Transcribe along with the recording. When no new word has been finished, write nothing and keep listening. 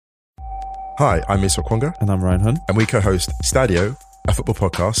Hi, I'm Musa Okwonga. And I'm Ryan Hunt. And we co-host Stadio, a football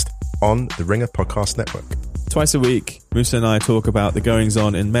podcast on the Ringer Podcast Network. Twice a week, Musa and I talk about the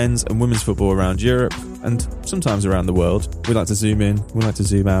goings-on in men's and women's football around Europe and sometimes around the world. We like to zoom in, we like to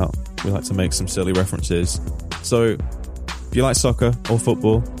zoom out, we like to make some silly references. So if you like soccer or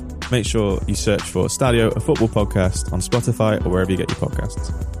football, make sure you search for Stadio, a football podcast on Spotify or wherever you get your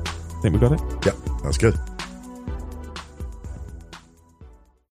podcasts. Think we got it? Yep, that's good.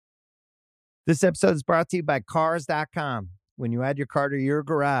 This episode is brought to you by Cars.com. When you add your car to your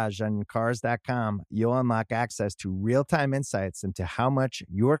garage on Cars.com, you'll unlock access to real-time insights into how much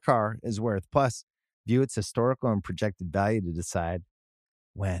your car is worth. Plus, view its historical and projected value to decide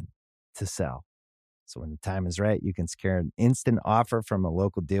when to sell. So when the time is right, you can secure an instant offer from a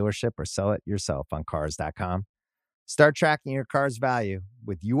local dealership or sell it yourself on Cars.com. Start tracking your car's value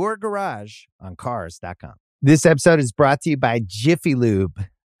with your garage on Cars.com. This episode is brought to you by Jiffy Lube.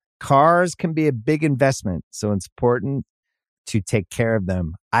 Cars can be a big investment, so it's important to take care of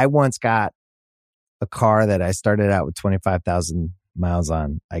them. I once got a car that I started out with 25,000 miles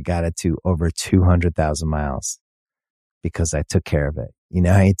on. I got it to over 200,000 miles because I took care of it. You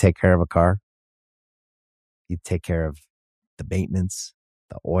know how you take care of a car? You take care of the maintenance,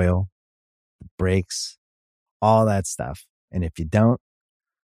 the oil, the brakes, all that stuff. And if you don't,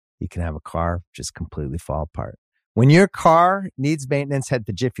 you can have a car just completely fall apart. When your car needs maintenance, head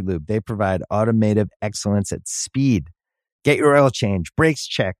to Jiffy Lube. They provide automotive excellence at speed. Get your oil change, brakes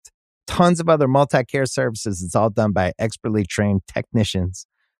checked, tons of other multi-care services. It's all done by expertly trained technicians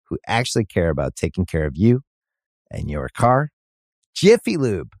who actually care about taking care of you and your car. Jiffy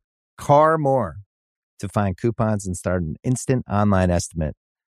Lube, car more. To find coupons and start an instant online estimate,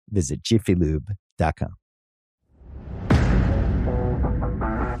 visit jiffylube.com.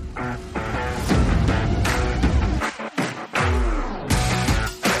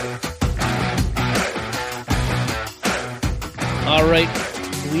 All right,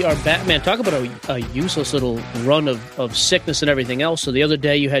 we are back. Man, talk about a useless little run of sickness and everything else. So the other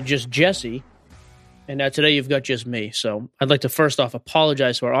day you had just Jesse, and now today you've got just me. So I'd like to first off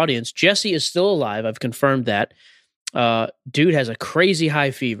apologize to our audience. Jesse is still alive. I've confirmed that. Dude has a crazy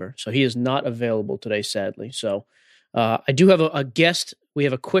high fever, so he is not available today, sadly. So I do have a guest. We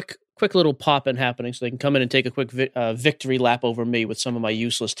have a quick little pop-in happening, so they can come in and take a quick victory lap over me with some of my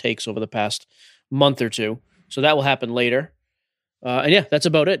useless takes over the past month or two. So that will happen later. And yeah, that's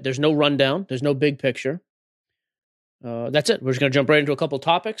about it. There's no rundown. There's no big picture. That's it. We're just going to jump right into a couple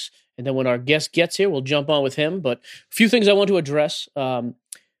topics. And then when our guest gets here, we'll jump on with him. But a few things I want to address.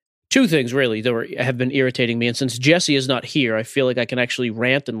 Two things, really, that have been irritating me. And since Jesse is not here, I feel like I can actually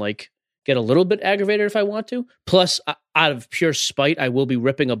rant and get a little bit aggravated if I want to. Plus, out of pure spite, I will be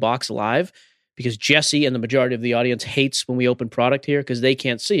ripping a box live because Jesse and the majority of the audience hates when we open product here because they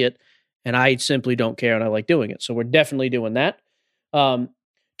can't see it. And I simply don't care, and I like doing it. So we're definitely doing that.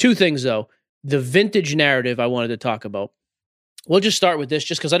 Two things, though. The vintage narrative I wanted to talk about. We'll just start with this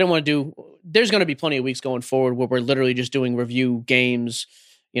just because I don't want to do... There's going to be plenty of weeks going forward where we're literally just doing review games,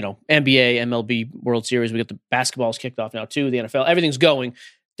 NBA, MLB, World Series. We got the basketballs kicked off now, too, the NFL. Everything's going.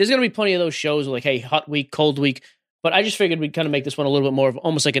 There's going to be plenty of those shows like, hey, hot week, cold week. But I just figured we'd kind of make this one a little bit more of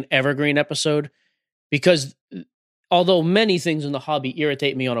almost like an evergreen episode because although many things in the hobby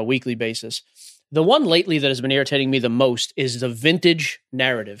irritate me on a weekly basis, the one lately that has been irritating me the most is the vintage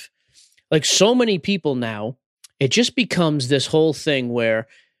narrative. Like so many people now, it just becomes this whole thing where,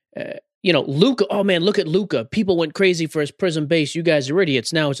 Luka, oh man, look at Luka. People went crazy for his Prism base. You guys are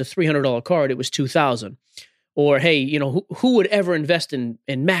idiots. Now it's a $300 card. It was $2,000. Or, hey, who would ever invest in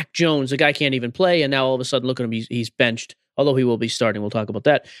Mac Jones? The guy can't even play. And now all of a sudden, look at him. He's benched, although he will be starting. We'll talk about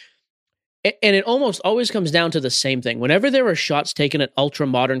that. And it almost always comes down to the same thing. Whenever there are shots taken at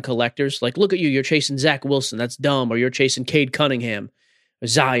ultra-modern collectors, like, look at you, you're chasing Zach Wilson, that's dumb, or you're chasing Cade Cunningham, or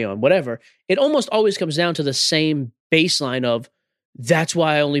Zion, whatever, it almost always comes down to the same baseline of, that's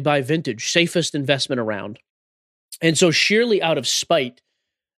why I only buy vintage, safest investment around. And so sheerly out of spite,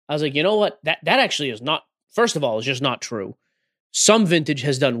 I was like, you know what, that actually is not, first of all, is just not true. Some vintage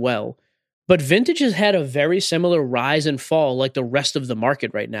has done well, but vintage has had a very similar rise and fall like the rest of the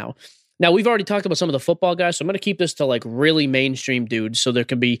market right now. Now, we've already talked about some of the football guys, so I'm going to keep this to really mainstream dudes so there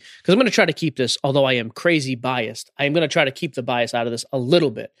can be, because I'm going to try to keep this, although I am crazy biased, I am going to try to keep the bias out of this a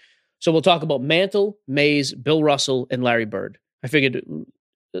little bit. So we'll talk about Mantle, Mays, Bill Russell, and Larry Bird. I figured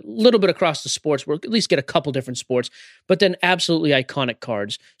a little bit across the sports, we'll at least get a couple different sports, but then absolutely iconic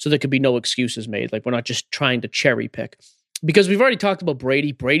cards, so there could be no excuses made. Like, we're not just trying to cherry pick. Because we've already talked about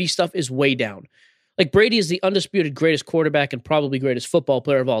Brady. Brady stuff is way down. Like, Brady is the undisputed greatest quarterback and probably greatest football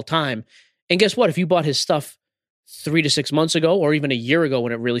player of all time. And guess what? If you bought his stuff 3 to 6 months ago or even a year ago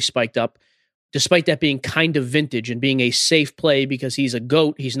when it really spiked up, despite that being kind of vintage and being a safe play because he's a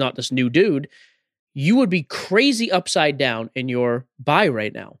GOAT, he's not this new dude, you would be crazy upside down in your buy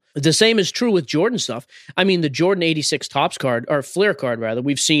right now. The same is true with Jordan stuff. I mean, the Jordan 86 Topps card, or Flair card rather,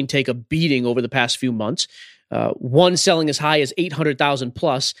 we've seen take a beating over the past few months. One selling as high as 800,000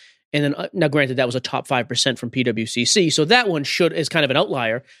 plus. And then, now granted, that was a top 5% from PWCC. So that one is kind of an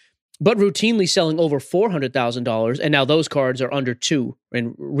outlier, but routinely selling over $400,000. And now those cards are under 2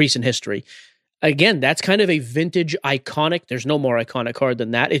 in recent history. Again, that's kind of a vintage iconic. There's no more iconic card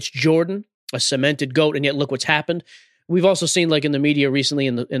than that. It's Jordan, a cemented GOAT, and yet look what's happened. We've also seen, like in the media recently,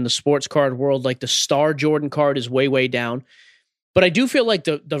 in the sports card world, like the Star Jordan card is way, way down. But I do feel like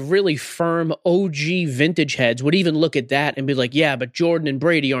the really firm OG vintage heads would even look at that and be like, yeah, but Jordan and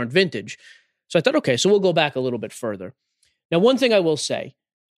Brady aren't vintage. So I thought, okay, so we'll go back a little bit further. Now, one thing I will say,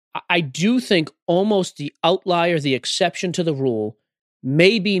 I do think almost the outlier, the exception to the rule,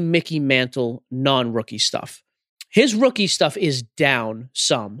 may be Mickey Mantle non-rookie stuff. His rookie stuff is down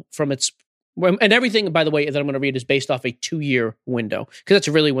some from its, and everything, by the way, that I'm going to read is based off a 2-year window, because that's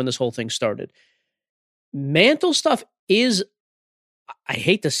really when this whole thing started. Mantle stuff is, I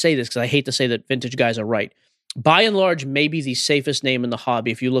hate to say this because I hate to say that vintage guys are right, by and large, maybe the safest name in the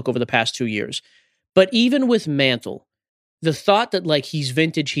hobby if you look over the past 2 years. But even with Mantle, the thought that like he's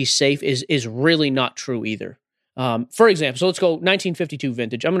vintage, he's safe is really not true either. For example, so let's go 1952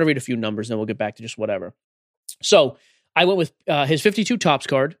 vintage. I'm going to read a few numbers, then we'll get back to just whatever. So I went with his 52 Topps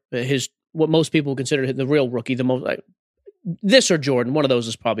card, his what most people consider the real rookie, the most this or Jordan. One of those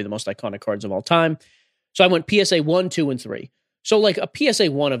is probably the most iconic cards of all time. So I went PSA 1, 2, and 3. So like a PSA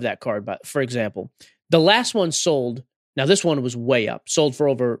 1 of that card, for example, the last one sold. Now this one was way up, sold for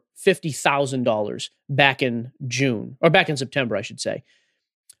over $50,000 back in June, or back in September, I should say.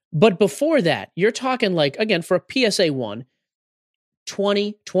 But before that, you're talking like, again, for a PSA 1,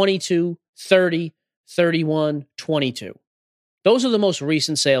 20, 22, 30, 31, 22. Those are the most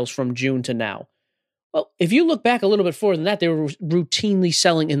recent sales from June to now. Well, if you look back a little bit further than that, they were routinely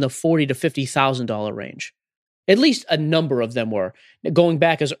selling in the $40,000 to $50,000 range. At least a number of them were, going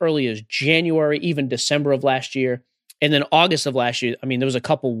back as early as January, even December of last year. And then August of last year, I mean, there was a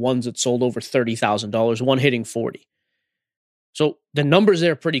couple ones that sold over $30,000, one hitting 40. So the numbers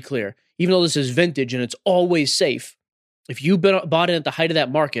there are pretty clear. Even though this is vintage and it's always safe, if you bought in at the height of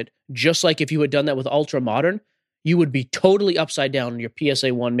that market, just like if you had done that with Ultra Modern, you would be totally upside down on your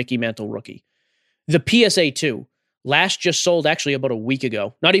PSA 1 Mickey Mantle rookie. The PSA 2, last just sold actually about a week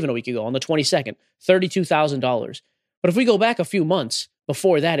ago, not even a week ago, on the 22nd, $32,000. But if we go back a few months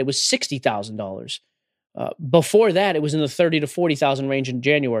before that, it was $60,000. Before that, it was in the $30,000 to $40,000 range in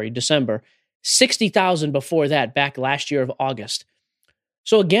January, December. $60,000 before that, back last year of August.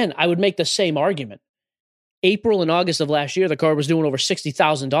 So again, I would make the same argument. April and August of last year, the card was doing over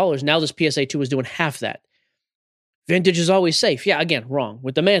 $60,000. Now this PSA 2 is doing half that. Vintage is always safe. Yeah, again, wrong.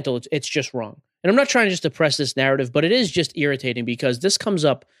 With the Mantle, it's just wrong. And I'm not trying to just suppress this narrative, but it is just irritating because this comes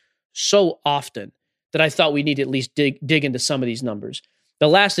up so often that I thought we need to at least dig into some of these numbers. The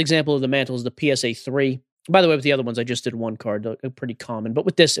last example of the Mantle is the PSA 3. By the way, with the other ones, I just did one card, pretty common. But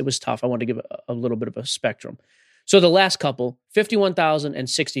with this, it was tough. I wanted to give a little bit of a spectrum. So the last couple, 51,000 and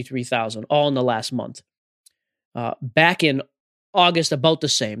 63,000, all in the last month. Back in August, about the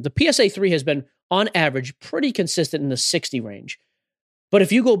same. The PSA 3 has been, on average, pretty consistent in the 60 range. But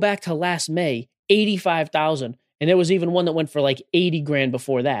if you go back to last May, 85,000, and there was even one that went for like 80 grand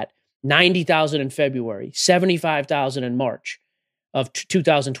before that, 90,000 in February, 75,000 in March of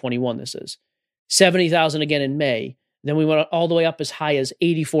 2021, this is. 70,000 again in May. Then we went all the way up as high as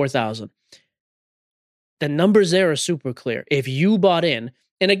 84,000. The numbers there are super clear. If you bought in,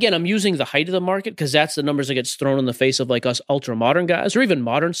 and again, I'm using the height of the market because that's the numbers that gets thrown in the face of like us ultra modern guys or even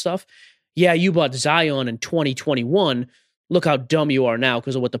modern stuff. Yeah, you bought Zion in 2021. Look how dumb you are now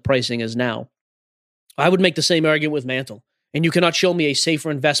because of what the pricing is now. I would make the same argument with Mantle. And you cannot show me a safer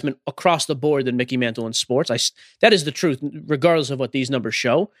investment across the board than Mickey Mantle in sports. That is the truth, regardless of what these numbers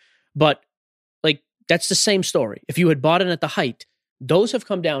show. But like that's the same story. If you had bought in at the height, those have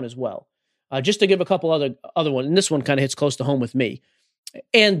come down as well. Just to give a couple other ones, and this one kind of hits close to home with me.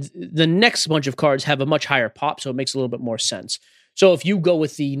 And the next bunch of cards have a much higher pop, so it makes a little bit more sense. So if you go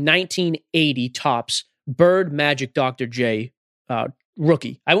with the 1980 Topps Bird Magic Dr. J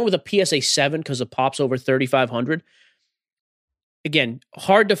rookie, I went with a PSA 7 because the pop's over 3,500. Again,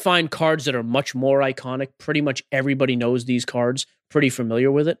 hard to find cards that are much more iconic. Pretty much everybody knows these cards, pretty familiar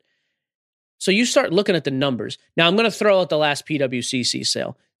with it. So you start looking at the numbers. Now I'm going to throw out the last PWCC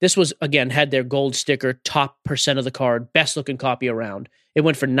sale. This was, again, had their gold sticker, top percent of the card, best looking copy around. It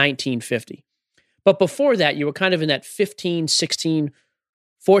went for $19.50. But before that, you were kind of in that $15, $16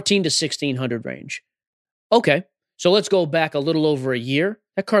 14 to 1600 range. Okay, so let's go back a little over a year.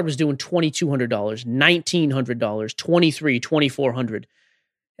 That card was doing $2,200, $1,900, $2,300, $2,400.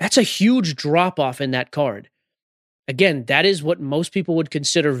 That's a huge drop off in that card. Again, that is what most people would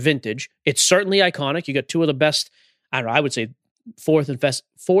consider vintage. It's certainly iconic. You got two of the best, I don't know, I would say fourth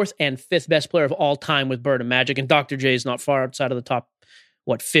and fifth best player of all time with Bird and Magic, and Dr. J is not far outside of the top,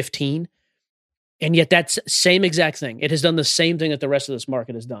 15? And yet that's same exact thing. It has done the same thing that the rest of this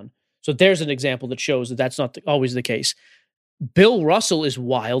market has done. So there's an example that shows that that's not always the case. Bill Russell is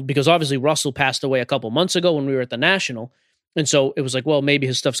wild because obviously Russell passed away a couple months ago when we were at the National. And so it was like, well, maybe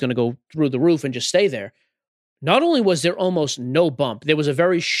his stuff's going to go through the roof and just stay there. Not only was there almost no bump, there was a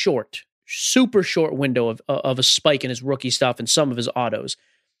very short, super short window of a spike in his rookie stuff and some of his autos.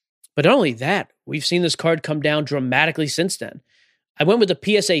 But not only that, we've seen this card come down dramatically since then. I went with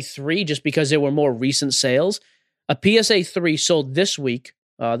the PSA 3 just because there were more recent sales. A PSA 3 sold this week,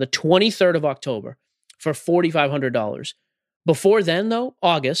 the 23rd of October, for $4,500. Before then, though,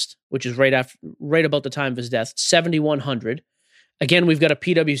 August, which is right about the time of his death, $7,100. Again, we've got a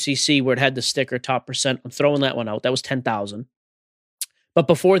PWCC where it had the sticker top percent. I'm throwing that one out. That was $10,000. But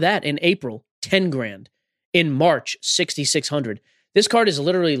before that, in April, $10,000. In March, $6,600. This card is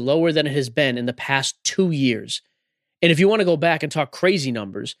literally lower than it has been in the past 2 years. And if you want to go back and talk crazy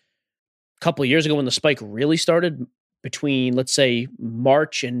numbers, a couple of years ago when the spike really started, between, let's say,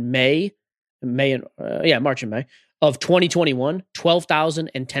 March and May of 2021,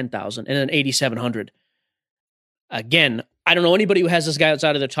 12,000 and 10,000, and then 8,700. Again, I don't know anybody who has this guy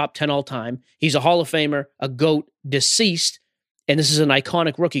outside of the top 10 all time. He's a Hall of Famer, a GOAT, deceased, and this is an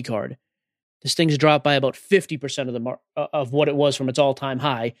iconic rookie card. This thing's dropped by about 50% of what it was from its all-time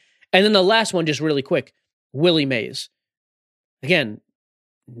high. And then the last one, just really quick, Willie Mays. Again,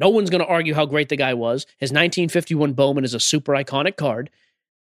 no one's going to argue how great the guy was. His 1951 Bowman is a super iconic card.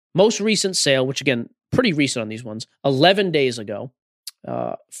 Most recent sale, which again, pretty recent on these ones, 11 days ago,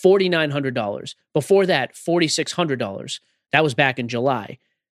 $4,900. Before that, $4,600. That was back in July.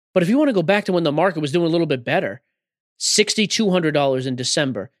 But if you want to go back to when the market was doing a little bit better, $6,200 in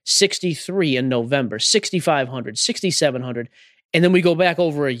December, $6,300 in November, $6,500, $6,700. And then we go back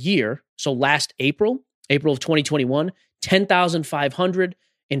over a year. So last April of 2021, $10,500.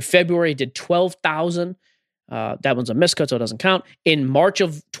 In February, it did $12,000. That one's a miscut, so it doesn't count. In March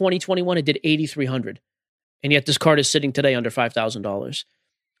of 2021, it did $8,300. And yet this card is sitting today under $5,000.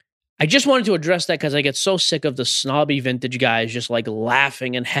 I just wanted to address that because I get so sick of the snobby vintage guys just like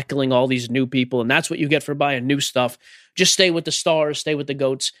laughing and heckling all these new people. And that's what you get for buying new stuff. Just stay with the stars, stay with the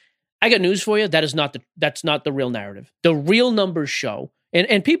GOATs. I got news for you. That's not the real narrative. The real numbers show,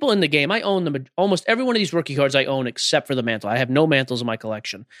 and people in the game, I own them. Almost every one of these rookie cards I own except for the mantle. I have no mantles in my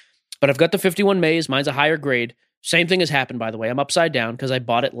collection. But I've got the 51 Mays. Mine's a higher grade. Same thing has happened, by the way. I'm upside down because I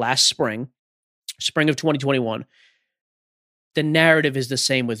bought it last spring of 2021. The narrative is the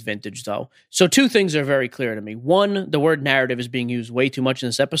same with vintage, though. So two things are very clear to me. One, the word narrative is being used way too much in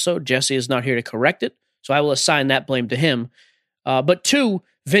this episode. Jesse is not here to correct it, so I will assign that blame to him. But two,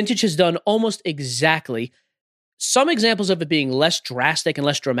 vintage has done almost exactly, some examples of it being less drastic and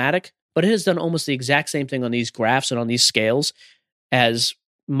less dramatic, but it has done almost the exact same thing on these graphs and on these scales as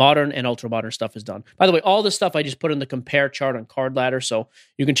modern and ultra modern stuff is done. By the way, all this stuff I just put in the compare chart on Card Ladder, so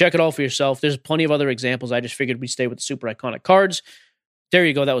you can check it all for yourself. There's plenty of other examples. I just figured we'd stay with the super iconic cards. There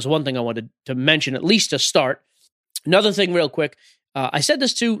you go. That was one thing I wanted to mention, at least to start. Another thing real quick. I said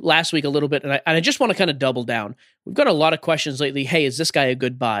this too last week a little bit, and I just want to kind of double down. We've got a lot of questions lately. Hey, is this guy a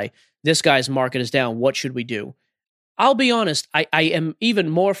good buy? This guy's market is down. What should we do? I'll be honest. I am even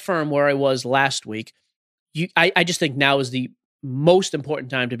more firm where I was last week. I just think now is the most important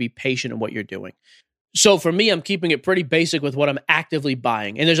time to be patient in what you're doing. So for me, I'm keeping it pretty basic with what I'm actively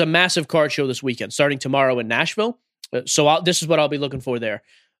buying. And there's a massive card show this weekend, starting tomorrow in Nashville. So this is what I'll be looking for there.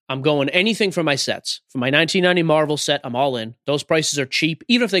 I'm going anything for my sets. For my 1990 Marvel set, I'm all in. Those prices are cheap.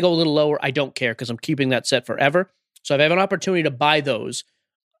 Even if they go a little lower, I don't care because I'm keeping that set forever. So if I have an opportunity to buy those,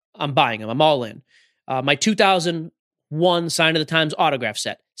 I'm buying them. I'm all in. My 2001 Sign of the Times autograph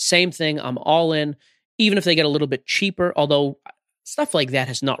set, same thing. I'm all in. Even if they get a little bit cheaper, although stuff like that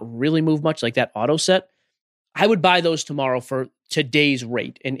has not really moved much, like that auto set, I would buy those tomorrow for today's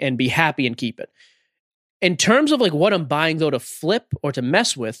rate and be happy and keep it. In terms of like what I'm buying, though, to flip or to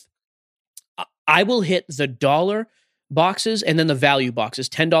mess with, I will hit the dollar boxes and then the value boxes,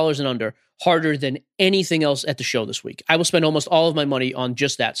 $10 and under, harder than anything else at the show this week. I will spend almost all of my money on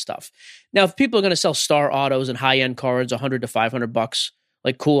just that stuff. Now, if people are going to sell star autos and high-end cards, $100 to $500,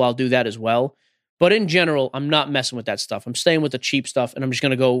 like cool, I'll do that as well. But in general, I'm not messing with that stuff. I'm staying with the cheap stuff, and I'm just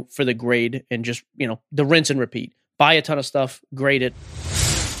going to go for the grade and just, the rinse and repeat. Buy a ton of stuff, grade it.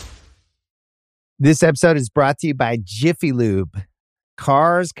 This episode is brought to you by Jiffy Lube.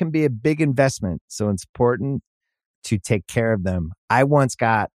 Cars can be a big investment, so it's important to take care of them. I once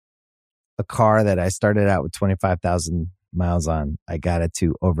got a car that I started out with 25,000 miles on. I got it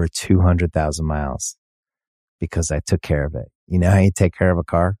to over 200,000 miles because I took care of it. You know how you take care of a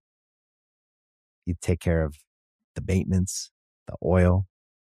car? You take care of the maintenance, the oil,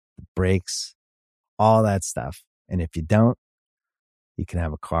 the brakes, all that stuff. And if you don't, you can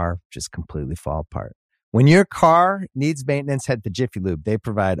have a car just completely fall apart. When your car needs maintenance, head to Jiffy Lube. They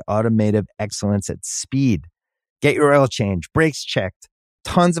provide automotive excellence at speed. Get your oil change, brakes checked,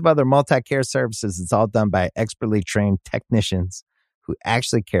 tons of other multi-care services. It's all done by expertly trained technicians who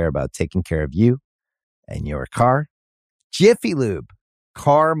actually care about taking care of you and your car. Jiffy Lube,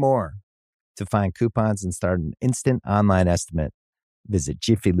 car more. To find coupons and start an instant online estimate, visit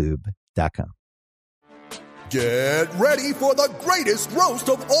jiffylube.com. Get ready for the greatest roast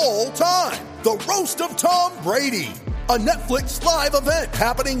of all time, the Roast of Tom Brady, a Netflix live event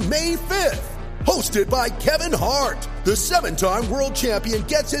happening May 5th. Hosted by Kevin Hart, the 7-time world champion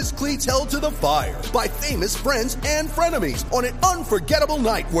gets his cleats held to the fire by famous friends and frenemies on an unforgettable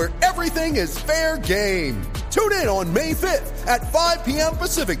night where everything is fair game. Tune in on May 5th at 5 p.m.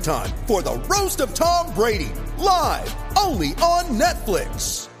 Pacific time for the Roast of Tom Brady, live only on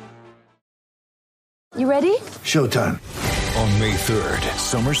Netflix. You ready? Showtime. On May 3rd,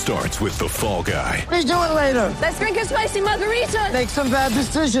 summer starts with The Fall Guy. Let's do it later. Let's drink a spicy margarita. Make some bad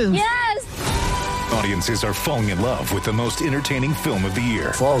decisions. Yes. Audiences are falling in love with the most entertaining film of the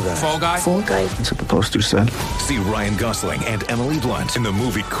year. Fall Guy. Fall Guy. Fall Guy. That's what the poster said. See Ryan Gosling and Emily Blunt in the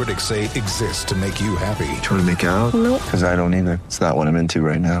movie critics say exists to make you happy. Trying to make it out? Nope. Because I don't either. It's not what I'm into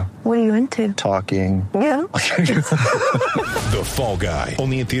right now. What are you into? Talking. Yeah. The Fall Guy.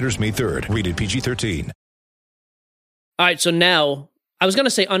 Only in theaters May 3rd. Rated PG-13. All right, so now, I was going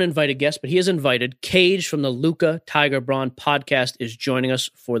to say uninvited guest, but he is invited. Cage from the Luca Tiger Braun podcast is joining us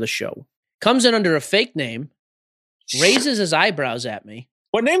for the show. Comes in under a fake name, raises his eyebrows at me.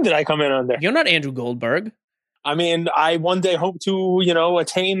 What name did I come in under? You're not Andrew Goldberg. I mean, I one day hope to,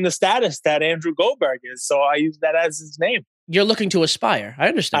 attain the status that Andrew Goldberg is, so I use that as his name. You're looking to aspire. I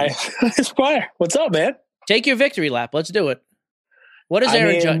understand. I aspire. What's up, man? Take your victory lap. Let's do it. What is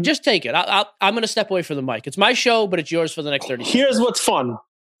Aaron Judge? Just take it. I'm going to step away from the mic. It's my show, but it's yours for the next 30 seconds. Here's what's fun.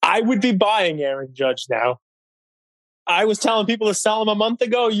 I would be buying Aaron Judge now. I was telling people to sell him a month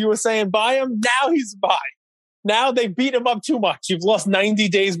ago. You were saying buy him. Now he's a buy. Now they beat him up too much. You've lost 90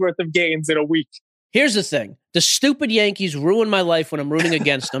 days worth of gains in a week. Here's the thing. The stupid Yankees ruin my life when I'm rooting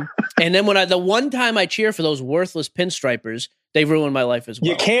against them. And then the one time I cheer for those worthless pinstripers, they ruin my life as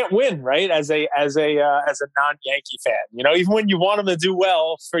well. You can't win, right? As a non-Yankee fan, even when you want them to do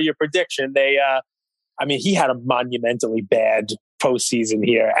well for your prediction, he had a monumentally bad postseason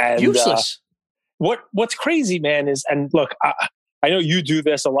here. And useless. What's crazy, man, is, and look, I know you do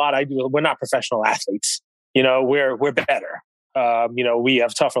this a lot. I do. We're not professional athletes. We're better. We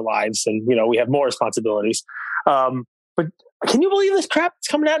have tougher lives and, we have more responsibilities. But can you believe this crap that's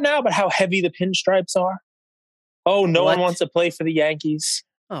coming out now about how heavy the pinstripes are? Oh, no one wants to play for the Yankees.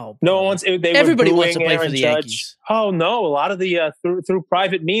 Oh, no one wants. Everybody wants to play for the Yankees. Oh no, a lot of the through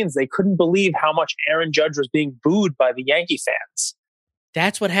private means, they couldn't believe how much Aaron Judge was being booed by the Yankee fans.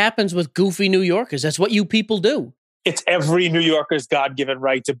 That's what happens with goofy New Yorkers. That's what you people do. It's every New Yorker's God-given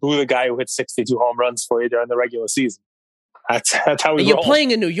right to boo the guy who hit 62 home runs for you during the regular season. That's how we roll. You're playing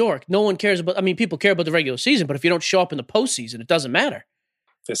in New York. No one cares about. People care about the regular season, but if you don't show up in the postseason, it doesn't matter.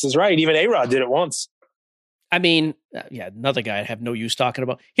 This is right. Even A-Rod did it once. Another guy I have no use talking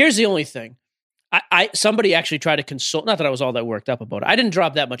about. Here's the only thing. Somebody actually tried to console. Not that I was all that worked up about it. I didn't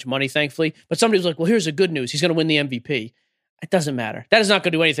drop that much money, thankfully. But somebody was like, "Well, here's the good news. He's going to win the MVP." It doesn't matter. That is not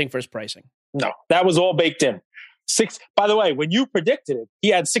going to do anything for his pricing. No, that was all baked in. By the way, when you predicted it, he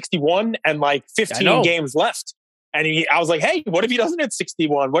had 61 and 15 games left. And I was like, hey, what if he doesn't hit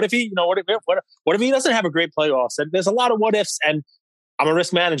 61? What if he, what if he doesn't have a great playoffs? And there's a lot of what ifs. And I'm a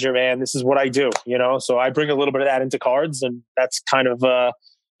risk manager, man. This is what I do, So I bring a little bit of that into cards, and that's kind of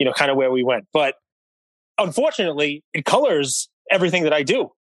where we went. But unfortunately, it colors everything that I do,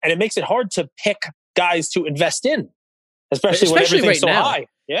 and it makes it hard to pick guys to invest in, especially when everything's right so now. high.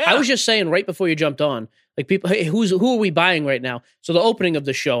 Yeah, I was just saying right before you jumped on, people, hey, who are we buying right now? So the opening of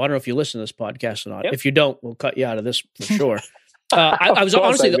the show, I don't know if you listen to this podcast or not. Yep. If you don't, we'll cut you out of this for sure. I was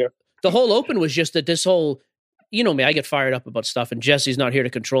honestly, the whole open was just that this whole, me, I get fired up about stuff, and Jesse's not here to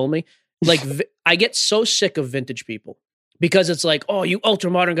control me. I get so sick of vintage people because it's like, oh, you ultra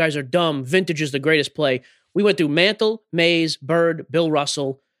modern guys are dumb. Vintage is the greatest play. We went through Mantle, Mays, Bird, Bill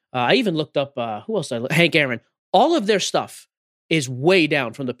Russell. I even looked up, who else? Hank Aaron. All of their stuff is way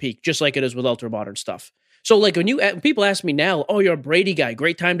down from the peak, just like it is with ultra modern stuff. So like when people ask me now, oh, you're a Brady guy,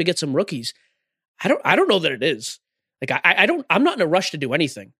 great time to get some rookies. I don't know that it is. Like I'm not in a rush to do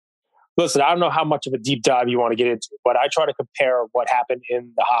anything. Listen, I don't know how much of a deep dive you want to get into, but I try to compare what happened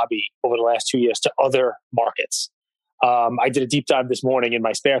in the hobby over the last 2 years to other markets. I did a deep dive this morning in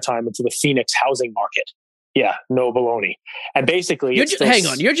my spare time into the Phoenix housing market. Yeah, no baloney. And basically, hang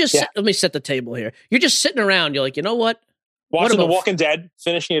on. Let me set the table here. You're just sitting around. You're like, you know what? Watching The Walking Dead,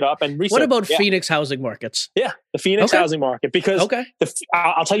 finishing it up, and research. What about Phoenix housing markets? Yeah, the Phoenix housing market. Because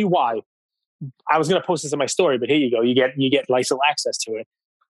I'll tell you why. I was going to post this in my story, but here you go. You get license access to it.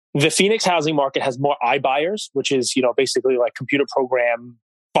 The Phoenix housing market has more iBuyers, which is, basically like computer program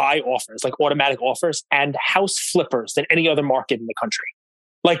buy offers, like automatic offers, and house flippers than any other market in the country.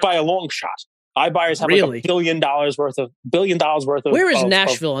 Like by a long shot. iBuyers have like $1 billion worth of. Where is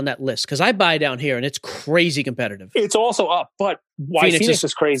Nashville on that list? Because I buy down here and it's crazy competitive. It's also up, but why Phoenix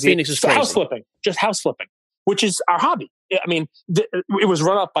is crazy? Phoenix is crazy. House flipping, just house flipping, which is our hobby. I mean, it was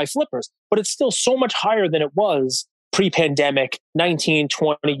run up by flippers, but it's still so much higher than it was pre-pandemic, 19,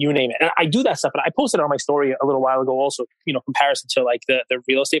 20, you name it. And I do that stuff, and I posted on my story a little while ago also, comparison to like the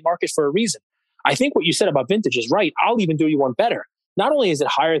real estate market for a reason. I think what you said about vintage is right. I'll even do you one better. Not only is it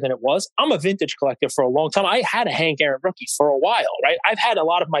higher than it was, I'm a vintage collector for a long time. I had a Hank Aaron rookie for a while, right? I've had a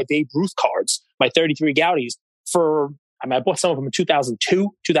lot of my Babe Ruth cards, my 33 Gaudies I bought some of them in 2002,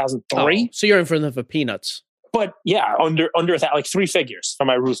 2003. So you're in for them for peanuts. But yeah, under that, like 3 figures for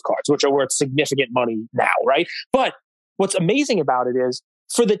my Ruth cards, which are worth significant money now, right? But what's amazing about it is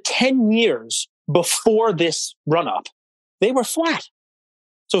for the 10 years before this run up, they were flat.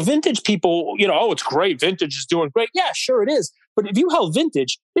 So vintage people, it's great. Vintage is doing great. Yeah, sure it is. But if you held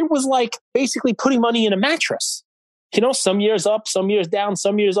vintage, it was like basically putting money in a mattress. Some years up, some years down,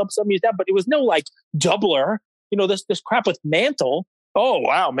 some years up, some years down. But it was no like doubler. This crap with Mantle. Oh,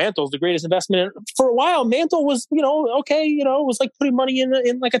 wow, Mantle's the greatest investment. For a while, Mantle was, okay, it was like putting money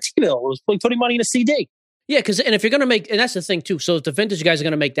in like a T-bill. It was like putting money in a CD. Yeah, and if you're going to make, and that's the thing too, so if the vintage guys are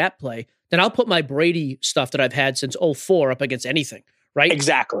going to make that play, then I'll put my Brady stuff that I've had since 2004 up against anything, right?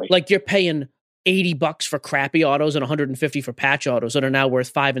 Exactly. Like you're paying $80 for crappy autos and $150 for patch autos that are now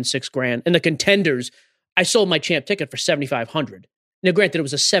worth $5,000 and $6,000. And the contenders, I sold my champ ticket for $7,500. Now, granted, it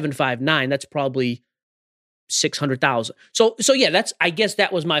was a 759. That's probably $600,000. So yeah, I guess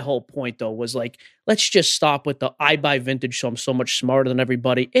that was my whole point though, was like, let's just stop with the I buy vintage, so I'm so much smarter than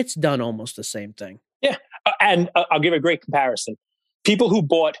everybody. It's done almost the same thing. Yeah. And I'll give a great comparison. People who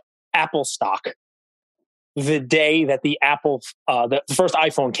bought Apple stock the day that the first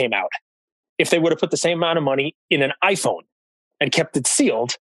iPhone came out, if they would have put the same amount of money in an iPhone and kept it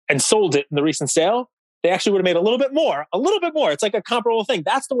sealed and sold it in the recent sale, they actually would have made a little bit more. It's like a comparable thing.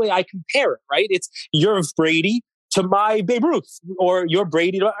 That's the way I compare it, right? It's your Brady to my Babe Ruth, or your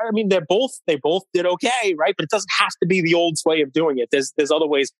Brady to, they both did okay, right? But it doesn't have to be the old way of doing it. There's other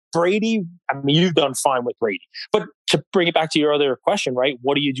ways. Brady, you've done fine with Brady. But to bring it back to your other question, right?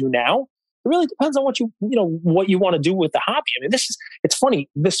 What do you do now? It really depends on what you want to do with the hobby. It's funny,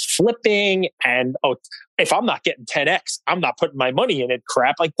 this flipping and, if I'm not getting 10X, I'm not putting my money in it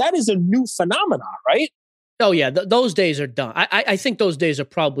crap. Like that is a new phenomenon, right? Oh yeah, those days are done. I think those days are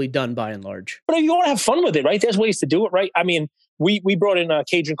probably done by and large. But if you want to have fun with it, right? There's ways to do it, right? We brought in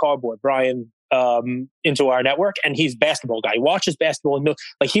Cajun Cardboard, Brian, into our network, and he's a basketball guy. He watches basketball, and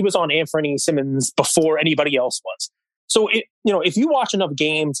like he was on Anthony Simmons before anybody else was. So, if you watch enough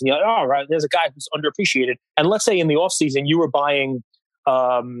games and you're like, oh, right, there's a guy who's underappreciated. And let's say in the offseason, you were buying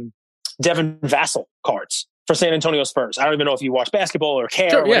Devin Vassell cards for San Antonio Spurs. I don't even know if you watch basketball or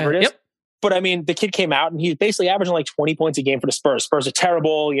care or whatever it is. Yep. But the kid came out and he's basically averaging like 20 points a game for the Spurs. Spurs are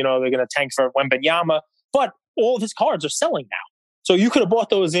terrible. They're going to tank for Wembanyama. But all of his cards are selling now. So you could have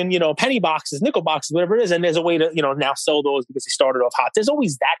bought those in, penny boxes, nickel boxes, whatever it is. And there's a way to, now sell those because he started off hot. There's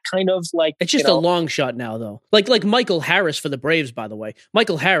always that kind of like. It's just a long shot now, though. Like Michael Harris for the Braves, by the way.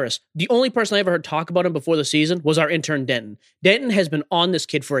 Michael Harris, the only person I ever heard talk about him before the season was our intern, Denton. Denton has been on this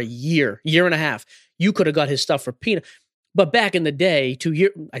kid for a year and a half. You could have got his stuff for peanut. But back in the day,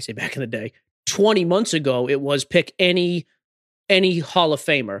 20 months ago, it was pick any Hall of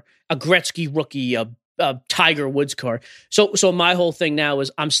Famer, a Gretzky rookie, a Tiger Woods card. So my whole thing now is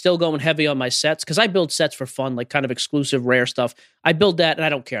I'm still going heavy on my sets because I build sets for fun, like kind of exclusive, rare stuff. I build that and I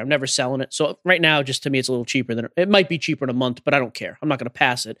don't care. I'm never selling it. So right now, just to me, it's a little cheaper than it might be cheaper in a month, but I don't care. I'm not going to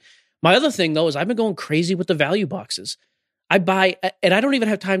pass it. My other thing though is I've been going crazy with the value boxes. I buy, and I don't even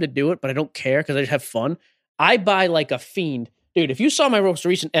have time to do it, but I don't care because I just have fun. I buy like a fiend. Dude, if you saw my most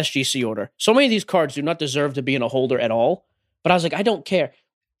recent SGC order, so many of these cards do not deserve to be in a holder at all. But I was like, I don't care.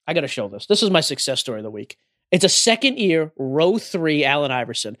 I got to show this. This is my success story of the week. It's a second year, row 3, Allen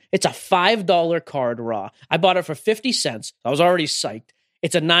Iverson. It's a $5 card raw. I bought it for 50 cents. I was already psyched.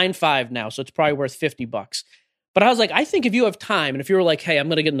 It's a 9.5 now, so it's probably worth $50. But I was like, I think if you have time, and if you were like, hey, I'm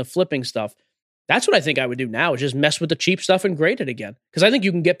going to get into flipping stuff, that's what I think I would do now, is just mess with the cheap stuff and grade it again. Because I think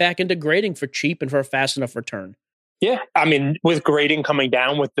you can get back into grading for cheap and for a fast enough return. Yeah, I mean, with grading coming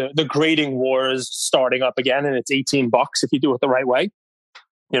down, with the grading wars starting up again, and it's $18 if you do it the right way,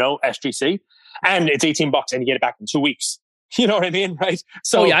 SGC. And it's $18 and you get it back in 2 weeks. You know what I mean? Right.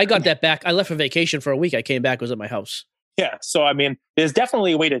 So, I got that back. I left for vacation for a week. I came back, it was at my house. Yeah. So, I mean, there's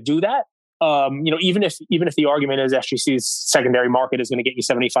definitely a way to do that. Even if the argument is SGC's secondary market is going to get you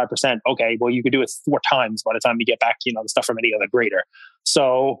 75%. Okay. Well, you could do it 4 times by the time you get back, the stuff from any other grader.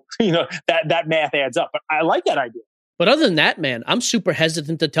 So, that math adds up, but I like that idea. But other than that, man, I'm super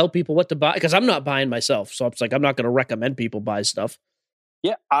hesitant to tell people what to buy because I'm not buying myself. So it's like, I'm not going to recommend people buy stuff.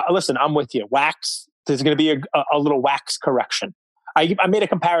 Yeah, listen, I'm with you. Wax, there's going to be a little wax correction. I made a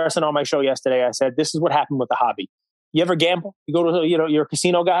comparison on my show yesterday. I said, this is what happened with the hobby. You ever gamble? You go to, you're a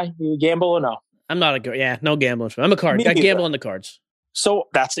casino guy? You gamble or no? I'm not no gambling. I'm a card. I gamble on the cards. So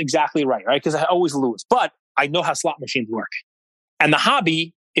that's exactly right? Because I always lose. But I know how slot machines work. And the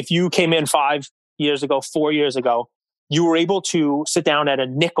hobby, if you came in 5 years ago, 4 years ago, you were able to sit down at a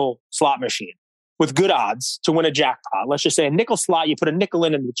nickel slot machine with good odds to win a jackpot. Let's just say a nickel slot, you put a nickel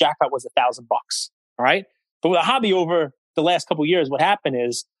in and the jackpot was $1,000. All right. But with a hobby over the last couple of years, what happened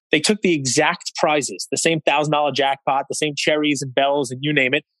is they took the exact prizes, the same $1,000 jackpot, the same cherries and bells and you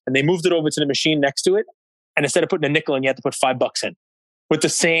name it, and they moved it over to the machine next to it. And instead of putting a nickel in, you had to put $5 in with the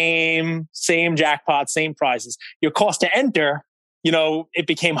same jackpot, same prizes. Your cost to enter, it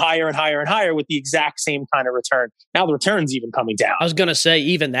became higher and higher and higher with the exact same kind of return. Now the return's even coming down. I was going to say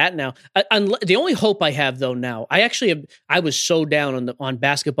even that now. The only hope I have though now, I was so down on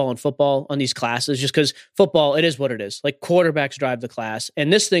basketball and football on these classes just because football, it is what it is. Like quarterbacks drive the class.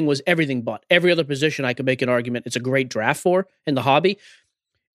 And this thing was everything but. Every other position I could make an argument it's a great draft for in the hobby.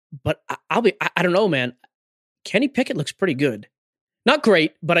 But I don't know, man. Kenny Pickett looks pretty good. Not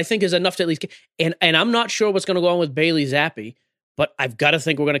great, but I think is enough to at least get. And I'm not sure what's going to go on with Bailey Zappi. But I've got to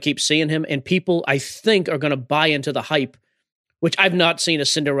think we're going to keep seeing him. And people, I think, are going to buy into the hype, which I've not seen a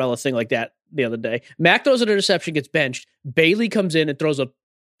Cinderella thing like that the other day. Mac throws an interception, gets benched. Bailey comes in and throws a,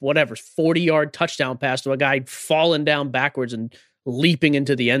 40-yard touchdown pass to a guy falling down backwards and leaping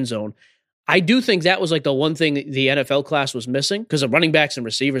into the end zone. I do think that was like the one thing the NFL class was missing because the running backs and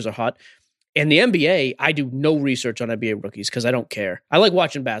receivers are hot. And the NBA, I do no research on NBA rookies because I don't care. I like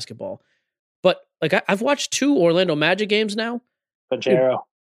watching basketball. But like I've watched 2 Orlando Magic games now. Banchero.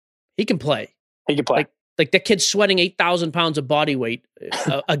 He can play. He can play. Like that kid's sweating 8,000 pounds of body weight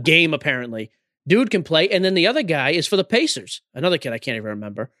a game, apparently. Dude can play. And then the other guy is for the Pacers. Another kid I can't even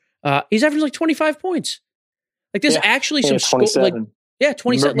remember. He's averaging like 25 points. Like there's actually some 27.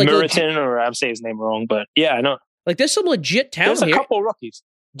 27. Meriton, or I'm saying his name wrong, but yeah, I know. Like there's some legit talent here. There's a here. couple of rookies.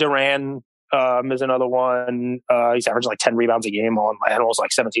 Duran is another one. He's averaging like 10 rebounds a game on almost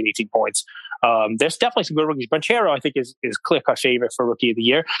like 17, 18 points. There's definitely some good rookies. Banchero, I think, is clear-cut favorite for Rookie of the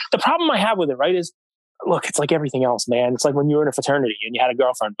Year. The problem I have with it, right, is, look, it's like everything else, man. It's like when you were in a fraternity and you had a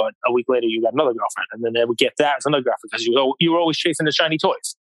girlfriend, but a week later you got another girlfriend, and then they would get that as another girlfriend because you were always chasing the shiny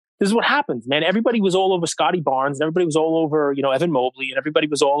toys. This is what happens, man. Everybody was all over Scotty Barnes, and everybody was all over, Evan Mobley, and everybody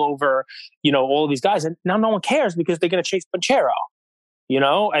was all over, all of these guys. And now no one cares because they're going to chase Banchero.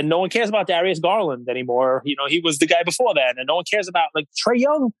 And no one cares about Darius Garland anymore. He was the guy before that. And no one cares about like Trae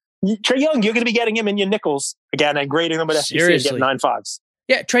Young. Trae Young, you're going to be getting him in your nickels again and grading them at SEC and getting 9.5s.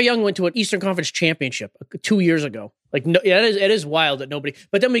 Yeah, Trae Young went to an Eastern Conference championship 2 years ago. Like, no, it is wild that nobody.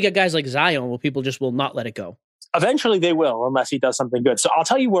 But then we get guys like Zion where people just will not let it go. Eventually they will, unless he does something good. So I'll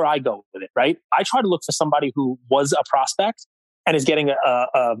tell you where I go with it, right? I try to look for somebody who was a prospect and is getting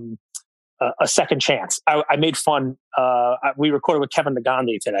a second chance. I made fun. We recorded with Kevin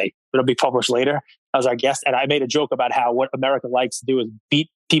Nagandi today. It'll be published later as our guest. And I made a joke about how what America likes to do is beat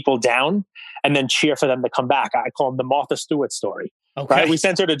people down and then cheer for them to come back. I call them the Martha Stewart story. Okay. Right? We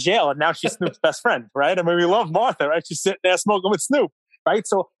sent her to jail and now she's Snoop's best friend, right? I mean, we love Martha, right? She's sitting there smoking with Snoop, right?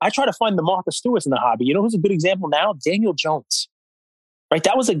 So I try to find the Martha Stewarts in the hobby. You know who's a good example now? Daniel Jones. Right,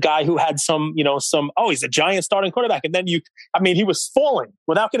 that was a guy who had he's a giant starting quarterback. And then he was falling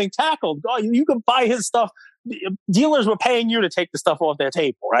without getting tackled. Oh, you could buy his stuff. Dealers were paying you to take the stuff off their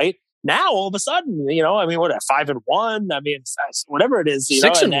table, right? Now, all of a sudden, what, 5-1? Whatever it is,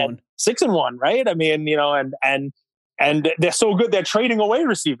 6-1. 6-1, right? And they're so good, they're trading away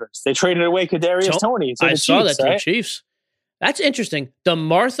receivers. They traded away Kadarius Toney. I saw that to the Chiefs. That's interesting. The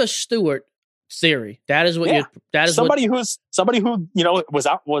Martha Stewart theory. That is what somebody who was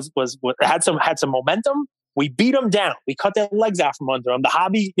out had some momentum We beat them down. We cut their legs out from under them. The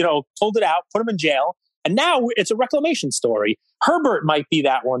hobby, pulled it out, put them in jail. And now it's a reclamation story. Herbert might be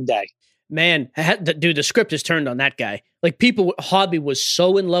that one day. Man, dude, the script is turned on that guy. Like Hobby was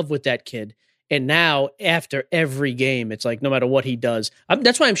so in love with that kid. And now after every game, it's like no matter what he does.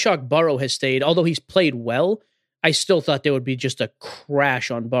 That's why I'm shocked Burrow has stayed. Although he's played well, I still thought there would be just a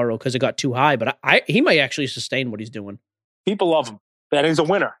crash on Burrow because it got too high. But he might actually sustain what he's doing. People love him. And he's a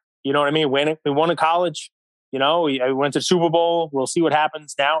winner. You know what I mean? We won in college. He went to the Super Bowl. We'll see what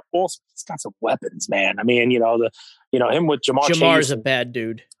happens now. Also, he's got some weapons, man. I mean, him with Jamar Chase. Jamar's a bad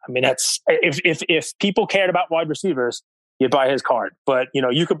dude. I mean, that's if people cared about wide receivers, you'd buy his card. But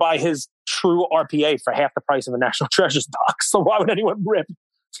you could buy his true RPA for half the price of a National Treasures box. So why would anyone rip?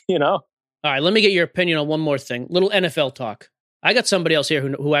 All right, let me get your opinion on one more thing. Little NFL talk. I got somebody else here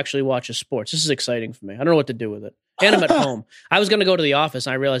who actually watches sports. This is exciting for me. I don't know what to do with it. And I'm at home. I was going to go to the office,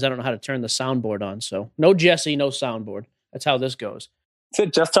 and I realized I don't know how to turn the soundboard on. So no Jesse, no soundboard. That's how this goes. That's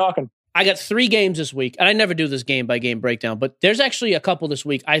it, just talking. I got 3 games this week, and I never do this game-by-game breakdown, but there's actually a couple this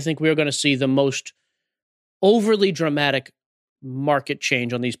week. I think we're going to see the most overly dramatic market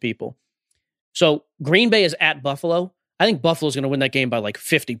change on these people. So Green Bay is at Buffalo. I think Buffalo's going to win that game by like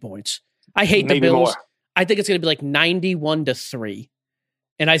 50 points. I hate the Bills. More. I think it's going to be like 91-3.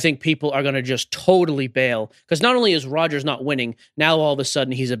 And I think people are going to just totally bail because not only is Rodgers not winning, now all of a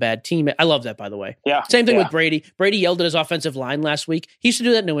sudden he's a bad teammate. I love that, by the way. Yeah. Same thing with Brady. Brady yelled at his offensive line last week. He used to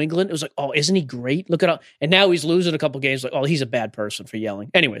do that in New England. It was like, oh, isn't he great? Look at all. And now he's losing a couple games. Like, oh, he's a bad person for yelling.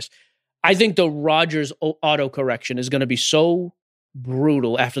 Anyways, I think the Rodgers autocorrection is going to be so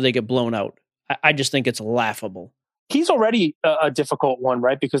brutal after they get blown out. I just think it's laughable. He's already a difficult one,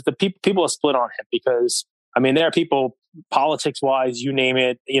 right? Because the people are split on him because, I mean, there are people politics-wise, you name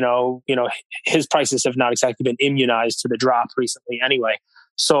it, his prices have not exactly been immunized to the drop recently anyway.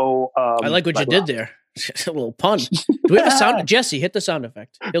 So I like what you did there. A little pun. Do we have a sound? Jesse, hit the sound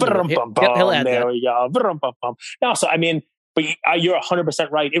effect. He'll add there that. we go. No, so I mean, but you're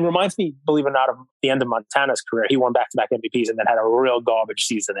 100% right. It reminds me, believe it or not, of the end of Montana's career. He won back-to-back MVPs and then had a real garbage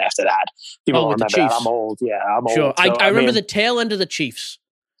season after that. People don't remember that. I'm old. Yeah, I'm old. Sure. So, I remember the tail end of the Chiefs.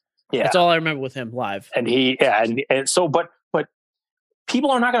 Yeah. That's all I remember with him live. And but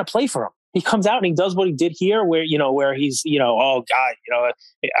people are not going to play for him. He comes out and he does what he did here where he's, oh God,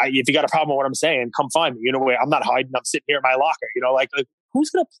 if you got a problem with what I'm saying, come find me. I'm not hiding. I'm sitting here in my locker, like who's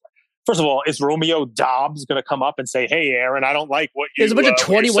going to play? First of all, is Romeo Dobbs going to come up and say, hey, Aaron, I don't like what you There's a bunch of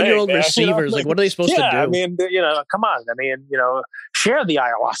 21-year-old receivers. Like, what are they supposed to do? I mean, come on. I mean, share the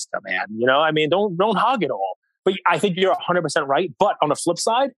ayahuasca, man. I mean, don't hog it all. But I think you're 100% right. But on the flip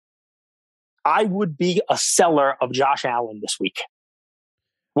side, I would be a seller of Josh Allen this week.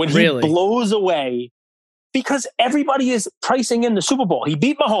 When he blows away, because everybody is pricing in the Super Bowl. He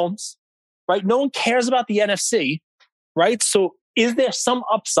beat Mahomes, right? No one cares about the NFC, right? So is there some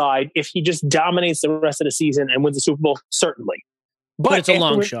upside if he just dominates the rest of the season and wins the Super Bowl? Certainly. But it's a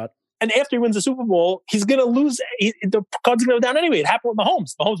long shot. And after he wins the Super Bowl, he's going to lose. The cards are going to go down anyway. It happened with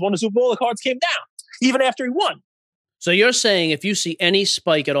Mahomes. Mahomes won the Super Bowl. The cards came down, even after he won. So you're saying if you see any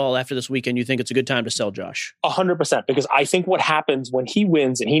spike at all after this weekend, you think it's a good time to sell Josh? 100%, because I think what happens when he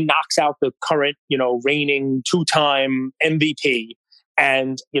wins and he knocks out the current, reigning 2-time MVP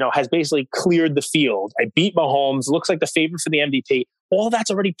and, has basically cleared the field. I beat Mahomes, looks like the favorite for the MVP. All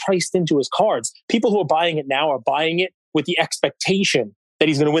that's already priced into his cards. People who are buying it now are buying it with the expectation that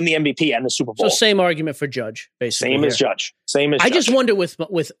he's going to win the MVP and the Super Bowl. So same argument for Judge, basically. Same as Judge. I just wonder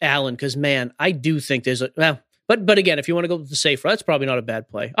with Allen, because, man, I do think there's But again, if you want to go with the safe route, that's probably not a bad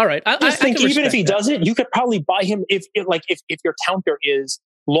play. All right. I think even if he does it, you could probably buy him if your counter is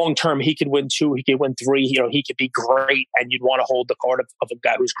long term, he could win 2, he could win 3, he could be great, and you'd want to hold the card of a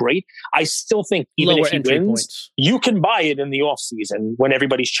guy who's great. I still think even if he wins, points. You can buy it in the offseason when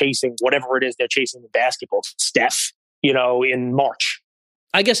everybody's chasing whatever it is they're chasing in basketball. Steph, in March.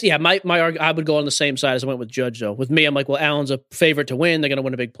 I guess, yeah, I would go on the same side as I went with Judge, though. With me, I'm like, well, Allen's a favorite to win. They're going to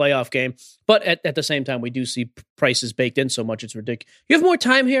win a big playoff game. But at the same time, we do see prices baked in so much, it's ridiculous. You have more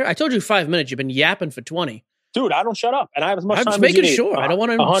time here? I told you 5 minutes. You've been yapping for 20. Dude, I don't shut up. And I have as much time as I'm just making sure. I don't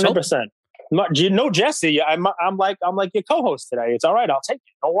want to 100%. Jesse, I'm like your co-host today. It's all right. I'll take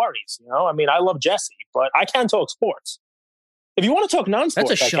it. No worries. I mean, I love Jesse, but I can talk sports. If you want to talk non-sports,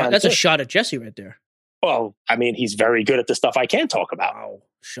 that's a shot at Jesse right there. Well, I mean, he's very good at the stuff I can talk about. Wow.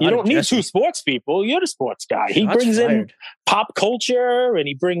 You don't need 2 sports people. You're the sports guy. He brings in pop culture and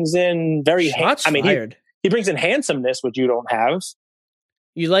he brings in he brings in handsomeness, which you don't have.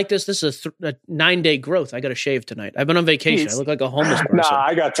 You like this? This is a 9-day growth. I got to shave tonight. I've been on vacation. I look like a homeless person. Nah,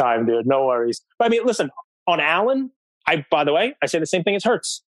 I got time, dude. No worries. But I mean, listen, on Allen, by the way, I say the same thing as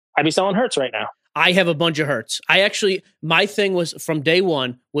Hurts. I'd be selling Hurts right now. I have a bunch of Hurts. My thing was from day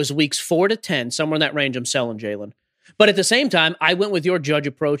one was weeks 4 to 10, somewhere in that range, I'm selling Jalen. But at the same time, I went with your Judge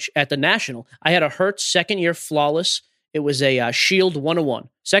approach at the National. I had a Hurts second year flawless. It was a Shield 101.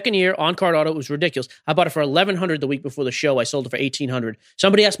 Second year on-card auto. It was ridiculous. I bought it for $1,100 the week before the show. I sold it for $1,800.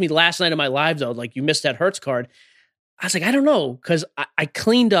 Somebody asked me last night in my live, though, like, you missed that Hurts card. I was like, I don't know, because I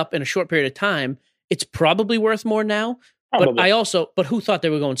cleaned up in a short period of time. It's probably worth more now. Probably. But who thought they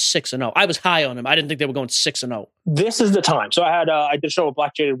were going 6-0? I was high on him. I didn't think they were going 6-0. This is the time. So I did a show with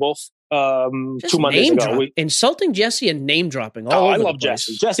Black Jaded Wolf 2 Mondays ago. Insulting Jesse and name dropping. I love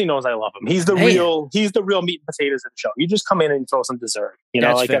Jesse. Jesse knows I love him. He's the real meat and potatoes of the show. You just come in and throw some dessert. You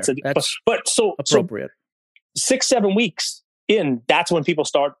know, that's so appropriate. So 6-7 weeks in, that's when people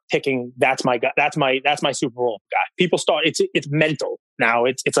start picking. That's my guy. That's my Super Bowl guy. People start. It's mental now.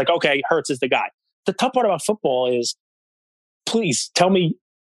 It's like, okay, Hurts is the guy. The tough part about football is, please tell me,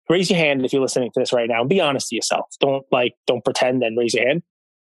 raise your hand if you're listening to this right now and be honest to yourself. Don't pretend and raise your hand.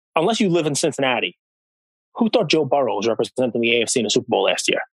 Unless you live in Cincinnati, who thought Joe Burrow was representing the AFC in the Super Bowl last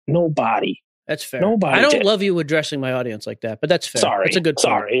year? Nobody. That's fair. Nobody. I don't love you addressing my audience like that, but that's fair. Sorry. That's a good point.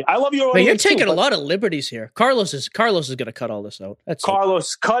 Sorry. I love your audience. But you're taking a lot of liberties here. Carlos is going to cut all this out.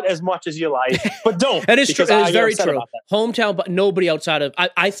 Carlos, cut as much as you like, but don't. That is true. It is very true. Hometown, but nobody outside of.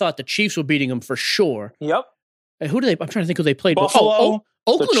 I thought the Chiefs were beating them for sure. Yep. And who did they? I'm trying to think who they played. Buffalo.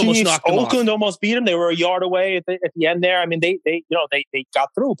 Oakland almost knocked them off. Oakland almost beat them. They were a yard away at the end there. I mean, they got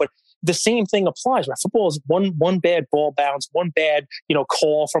through, but the same thing applies. Right? Football is one bad ball bounce, one bad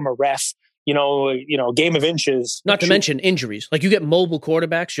call from a ref. Game of inches. Not to mention injuries. Like, you get mobile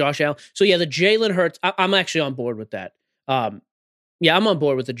quarterbacks, Josh Allen. So yeah, the Jalen Hurts. I'm actually on board with that. Yeah, I'm on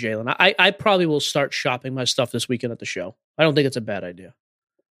board with the Jalen. I probably will start shopping my stuff this weekend at the show. I don't think it's a bad idea.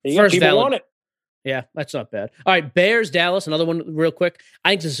 First people want it. Yeah, that's not bad. All right, Bears, Dallas, another one real quick. I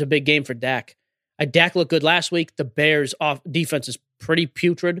think this is a big game for Dak. Dak looked good last week. The Bears' defense is pretty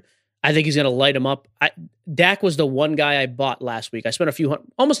putrid. I think he's going to light him up. Dak was the one guy I bought last week. I spent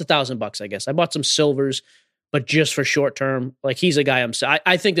almost $1,000, I guess. I bought some silvers, but just for short term. Like, he's a guy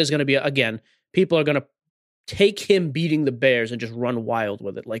I think there's going to be, again, people are going to take him beating the Bears and just run wild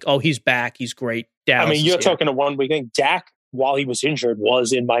with it. Like, oh, he's back. He's great. Dallas, I mean, you're talking a 1 week thing. Dak, while he was injured,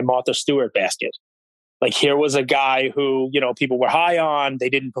 was in my Martha Stewart basket. Like, here was a guy who, people were high on. They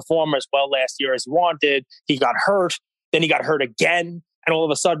didn't perform as well last year as he wanted. He got hurt. Then he got hurt again. And all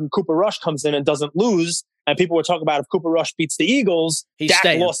of a sudden, Cooper Rush comes in and doesn't lose. And people were talking about if Cooper Rush beats the Eagles,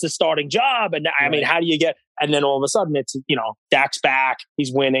 Dak lost his starting job. And I mean, how do you get... And then all of a sudden, it's, Dak's back.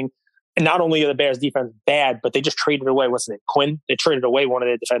 He's winning. And not only are the Bears defense bad, but they just traded away, Quinn? They traded away one of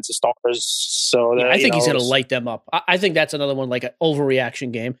their defensive starters. So I think he's going to light them up. I think that's another one, like an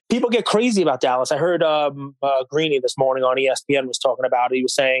overreaction game. People get crazy about Dallas. I heard Greeny this morning on ESPN was talking about it. He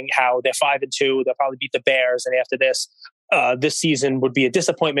was saying how they're 5-2. They'll probably beat the Bears. And after this season would be a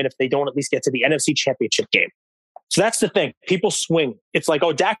disappointment if they don't at least get to the NFC Championship game. So that's the thing. People swing. It's like,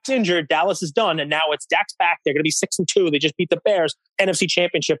 oh, Dak's injured. Dallas is done. And now it's Dak's back. They're going to be 6-2. They just beat the Bears. NFC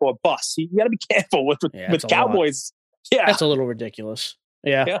Championship or bust. You got to be careful with Cowboys. Yeah. That's a little ridiculous.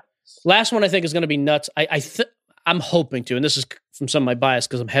 Yeah. Last one I think is going to be nuts. I'm hoping to, and this is from some of my bias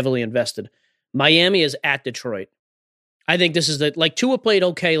because I'm heavily invested. Miami is at Detroit. I think this is Tua played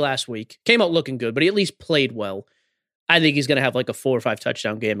okay last week. Came out looking good, but he at least played well. I think he's going to have like a 4 or 5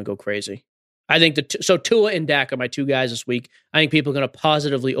 touchdown game and go crazy. I think so Tua and Dak are my two guys this week. I think people are going to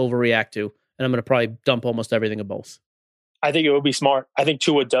positively overreact to, and I'm going to probably dump almost everything of both. I think it would be smart. I think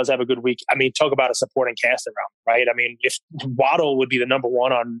Tua does have a good week. I mean, talk about a supporting cast around, right? I mean, if Waddle would be the number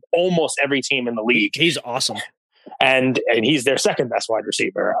one on almost every team in the league. He's awesome. And he's their second best wide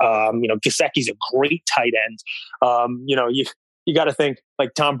receiver. Gesicki's a great tight end. You got to think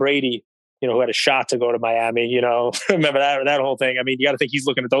like Tom Brady, who had a shot to go to Miami, remember that whole thing. I mean, you got to think he's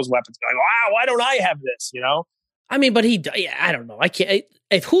looking at those weapons going, wow, why don't I have this, I mean, but I don't know. I can't.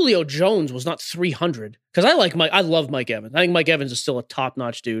 If Julio Jones was not 300, because I love Mike Evans. I think Mike Evans is still a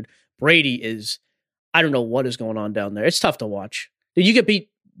top-notch dude. Brady is, I don't know what is going on down there. It's tough to watch. Did you get beat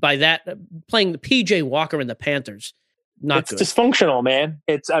by that, playing the PJ Walker and the Panthers? It's dysfunctional, man.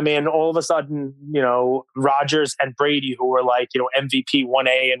 All of a sudden, Rodgers and Brady, who were like, MVP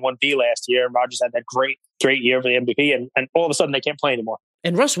 1A and 1B last year, and Rodgers had that great year for the MVP, and all of a sudden they can't play anymore.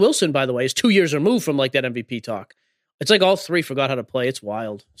 And Russ Wilson, by the way, is 2 years removed from like that MVP talk. It's like all three forgot how to play. It's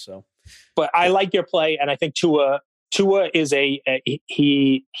wild. So, but I like your play, and I think Tua is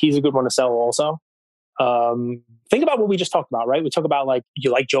he's a good one to sell also. Think about what we just talked about, right? We talk about like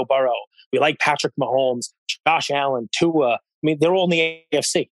you like Joe Burrow, we like Patrick Mahomes, Josh Allen, Tua. I mean, they're all in the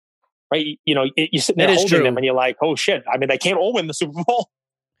AFC, right? You're sitting there holding them, and you're like, oh shit! I mean, they can't all win the Super Bowl.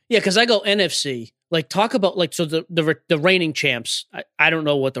 Yeah, because I go NFC. Like, talk about, like, so the reigning champs, I don't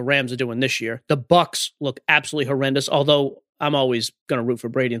know what the Rams are doing this year. The Bucks look absolutely horrendous, although I'm always going to root for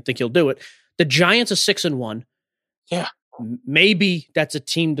Brady and think he'll do it. The Giants are 6-1. Yeah. Maybe that's a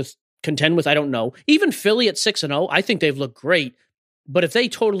team to contend with. I don't know. Even Philly at 6-0, I think they've looked great. But if they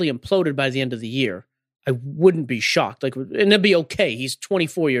totally imploded by the end of the year, I wouldn't be shocked. Like, and it'd be okay. He's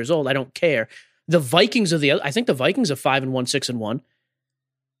 24 years old. I don't care. The Vikings are I think the Vikings are 5-1, 6-1.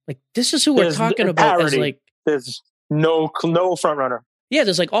 Like, this is who we're talking about. As like, there's no front runner. Yeah,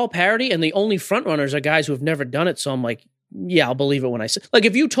 there's like all parity, and the only front runners are guys who have never done it. So I'm like, yeah, I'll believe it when I say. Like,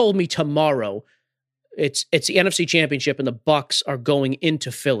 if you told me tomorrow it's the NFC Championship and the Bucks are going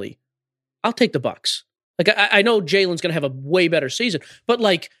into Philly, I'll take the Bucks. Like, I know Jalen's going to have a way better season, but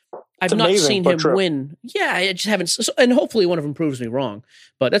like, I've not seen him win. Yeah, I just haven't. And hopefully one of them proves me wrong.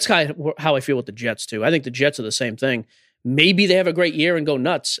 But that's kind of how I feel with the Jets too. I think the Jets are the same thing. Maybe they have a great year and go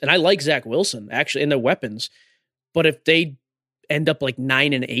nuts. And I like Zach Wilson, actually, and their weapons. But if they end up like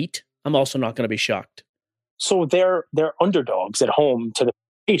 9-8, I'm also not going to be shocked. So they're underdogs at home to the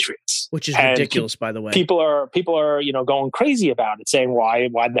Patriots, which is ridiculous, by the way. People are going crazy about it, saying why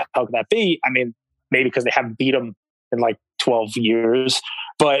the hell could that be? I mean, maybe because they haven't beat them in like 12 years.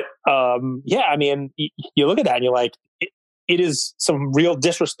 But yeah, I mean, you look at that and you're like, it is some real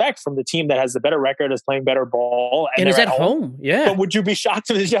disrespect from the team that has the better record, is playing better ball, and is at home. Yeah. But would you be shocked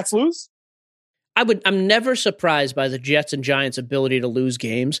if the Jets lose? I'm never surprised by the Jets and Giants' ability to lose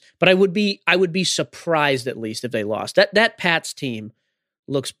games, but I would be surprised at least if they lost. That Pats team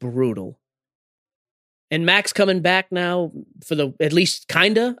looks brutal. And Max coming back now for at least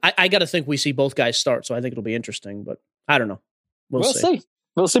kinda. I got to think we see both guys start, so I think it'll be interesting. But I don't know. We'll see.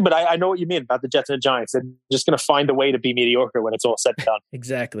 We'll see, but I know what you mean about the Jets and the Giants. They're just going to find a way to be mediocre when it's all said and done.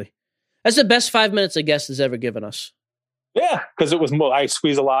 Exactly. That's the best 5 minutes a guest has ever given us. Yeah, because it was more. I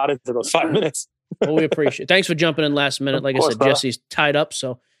squeezed a lot into those 5 minutes. Well, we appreciate it. Thanks for jumping in last minute. Like I said, brother. Jesse's tied up,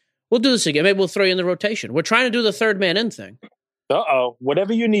 so we'll do this again. Maybe we'll throw you in the rotation. We're trying to do the third man in thing.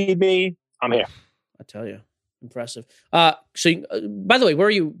 Whatever you need me, I'm here. I tell you. Impressive. So, by the way, where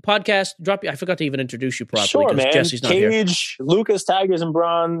are you? Podcast? I forgot to even introduce you properly. Sure, man. Jesse's not Cage, here. Lucas, Tigers, and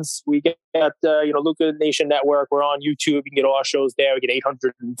Bronze. We get Luca Nation Network. We're on YouTube. You can get all our shows there. We get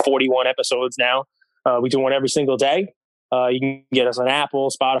 841 episodes now. We do one every single day. You can get us on Apple,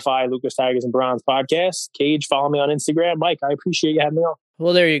 Spotify, Lucas, Tigers, and Bronze podcast. Cage, follow me on Instagram. Mike, I appreciate you having me on.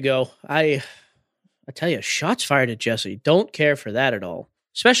 Well, there you go. I tell you, shots fired at Jesse. Don't care for that at all.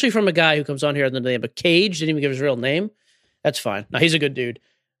 Especially from a guy who comes on here under the name of Cage, didn't even give his real name. That's fine. No, he's a good dude.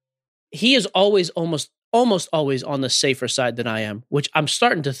 He is always almost always on the safer side than I am, which I'm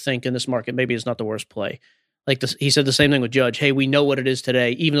starting to think in this market maybe is not the worst play. Like he said the same thing with Judge. Hey, we know what it is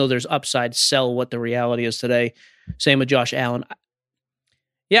today. Even though there's upside, sell what the reality is today. Same with Josh Allen.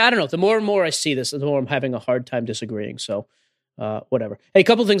 Yeah, I don't know. The more and more I see this, the more I'm having a hard time disagreeing. So whatever. Hey, a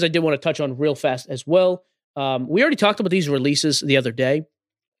couple of things I did want to touch on real fast as well. We already talked about these releases the other day,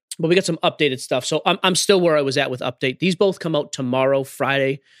 but we got some updated stuff. So I'm still where I was at with update. These both come out tomorrow,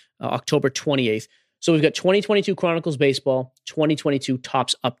 Friday, October 28th. So we've got 2022 Chronicles Baseball, 2022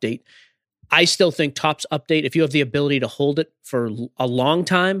 Topps Update. I still think Topps Update, if you have the ability to hold it for a long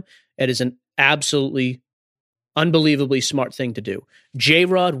time, it is an absolutely unbelievably smart thing to do.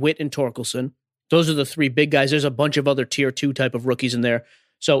 J-Rod, Witt, and Torkelson. Those are the three big guys. There's a bunch of other tier 2 type of rookies in there.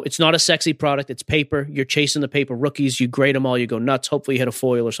 So it's not a sexy product. It's paper. You're chasing the paper rookies. You grade them all. You go nuts. Hopefully you hit a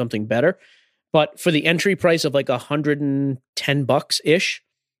foil or something better. But for the entry price of like $110-ish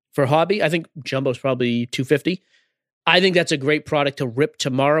for hobby, I think Jumbo's probably $250. I think that's a great product to rip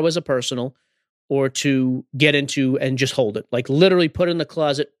tomorrow as a personal or to get into and just hold it. Like literally put it in the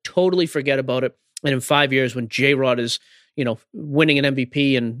closet, totally forget about it. And in 5 years when J-Rod is, winning an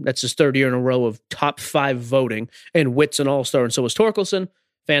MVP and that's his third year in a row of top 5 voting and Witt's an all-star and so is Torkelson.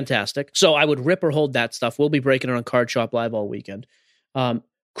 Fantastic. So I would rip or hold that stuff. We'll be breaking it on Card Shop Live all weekend.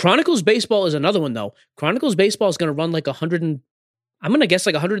 Chronicles Baseball is another one, though. Chronicles Baseball is going to run like I'm going to guess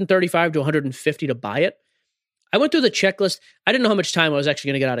like 135 to 150 to buy it. I went through the checklist. I didn't know how much time I was actually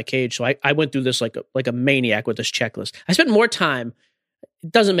going to get out of Cage, so I went through this like a maniac with this checklist. I spent more time.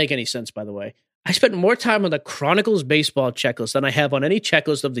 It doesn't make any sense, by the way. I spent more time on the Chronicles Baseball checklist than I have on any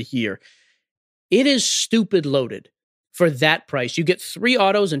checklist of the year. It is stupid loaded. For that price, you get 3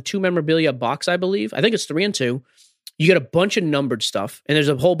 autos and 2 memorabilia box, I believe. I think it's 3 and 2. You get a bunch of numbered stuff, and there's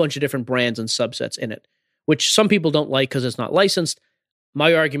a whole bunch of different brands and subsets in it, which some people don't like because it's not licensed.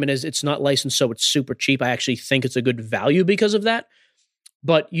 My argument is it's not licensed, so it's super cheap. I actually think it's a good value because of that.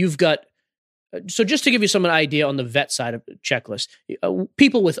 But you've got So just to give you some idea on the vet side of the checklist,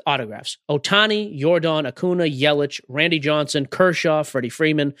 people with autographs: Ohtani, Jordan, Acuna, Yelich, Randy Johnson, Kershaw, Freddie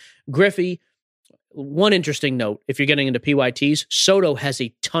Freeman, Griffey. One interesting note, if you're getting into PYTs, Soto has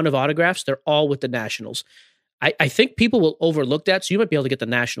a ton of autographs. They're all with the Nationals. I think people will overlook that, so you might be able to get the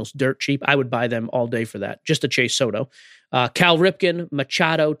Nationals dirt cheap. I would buy them all day for that, just to chase Soto. Cal Ripken,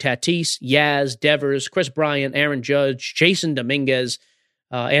 Machado, Tatis, Yaz, Devers, Chris Bryant, Aaron Judge, Jason Dominguez,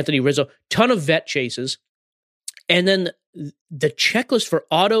 Anthony Rizzo, ton of vet chases. And then the checklist for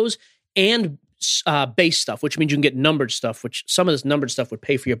autos and base stuff, which means you can get numbered stuff, which some of this numbered stuff would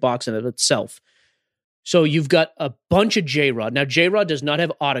pay for your box in of itself. So you've got a bunch of J-Rod. Now, J-Rod does not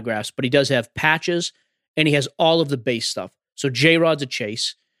have autographs, but he does have patches, and he has all of the base stuff. So J-Rod's a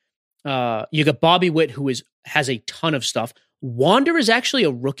chase. You got Bobby Witt, who has a ton of stuff. Wander is actually a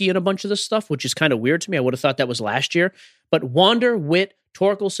rookie in a bunch of this stuff, which is kind of weird to me. I would have thought that was last year. But Wander, Witt,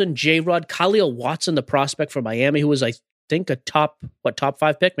 Torkelson, J-Rod, Khalil Watson, the prospect from Miami, who was, I think, a top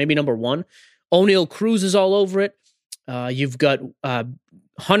 5 pick, maybe number 1. O'Neal Cruz is all over it. You've got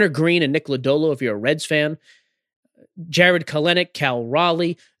Hunter Green and Nick Lodolo, if you're a Reds fan. Jared Kelenic, Cal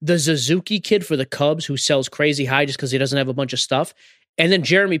Raleigh, the Suzuki kid for the Cubs, who sells crazy high just because he doesn't have a bunch of stuff. And then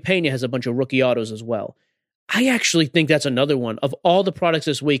Jeremy Pena has a bunch of rookie autos as well. I actually think that's another one. Of all the products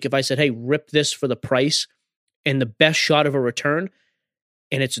this week, if I said, hey, rip this for the price and the best shot of a return,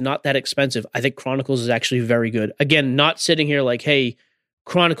 and it's not that expensive, I think Chronicles is actually very good. Again, not sitting here like, hey,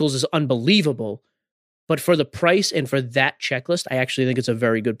 Chronicles is unbelievable, but for the price and for that checklist, I actually think it's a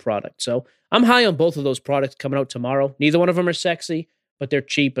very good product. So I'm high on both of those products coming out tomorrow. Neither one of them are sexy, but they're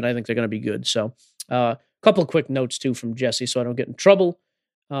cheap, and I think they're going to be good. So a couple of quick notes, too, from Jesse so I don't get in trouble.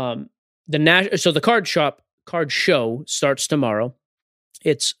 So the card show starts tomorrow.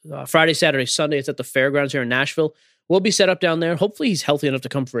 It's Friday, Saturday, Sunday. It's at the fairgrounds here in Nashville. We'll be set up down there. Hopefully he's healthy enough to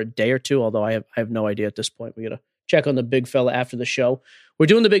come for a day or two, although I have no idea at this point. We got to check on the big fella after the show. We're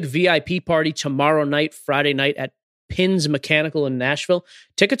doing the big VIP party tomorrow night, Friday night at Pins Mechanical in Nashville.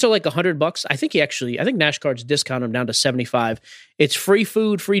 Tickets are like $100. I think Nash Cards discount them down to $75. It's free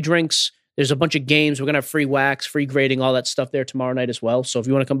food, free drinks. There's a bunch of games. We're going to have free wax, free grading, all that stuff there tomorrow night as well. So if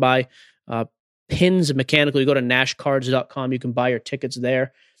you want to come by Pins Mechanical, you go to nashcards.com. You can buy your tickets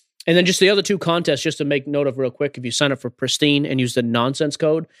there. And then just the other two contests, just to make note of real quick, if you sign up for Pristine and use the nonsense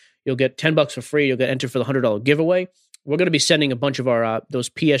code, you'll get $10 for free. You'll get entered for the $100 giveaway. We're going to be sending a bunch of our those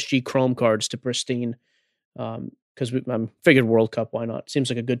PSG Chrome cards to Pristine because I figured World Cup, why not?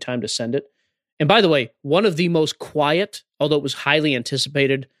 Seems like a good time to send it. And by the way, one of the most quiet, although it was highly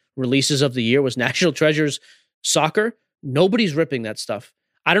anticipated, releases of the year was National Treasures Soccer. Nobody's ripping that stuff.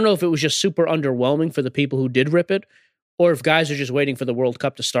 I don't know if it was just super underwhelming for the people who did rip it, or if guys are just waiting for the World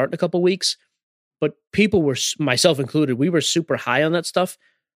Cup to start in a couple weeks. But people were, myself included, we were super high on that stuff.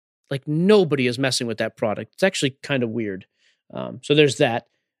 Like nobody is messing with that product. It's actually kind of weird. So there's that.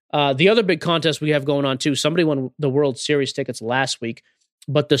 The other big contest we have going on too, somebody won the World Series tickets last week,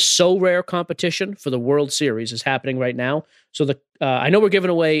 but the So Rare competition for the World Series is happening right now. So I know we're giving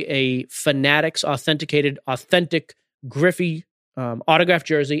away a Fanatics authentic Griffey autographed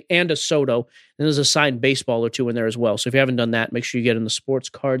jersey and a Soto. And there's a signed baseball or two in there as well. So if you haven't done that, make sure you get in the Sports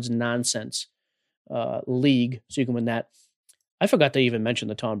Cards Nonsense League so you can win that. I forgot to even mention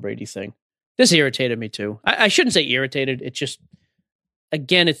the Tom Brady thing. This irritated me too. I shouldn't say irritated. It's just,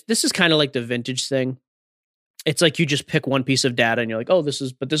 again, this is kind of like the vintage thing. It's like you just pick one piece of data and you're like, oh, this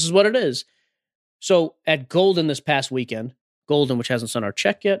is what it is. So at Golden this past weekend, Golden, which hasn't sent our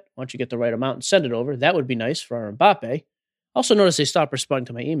check yet, why don't you get the right amount and send it over? That would be nice for our Mbappe. Also notice they stopped responding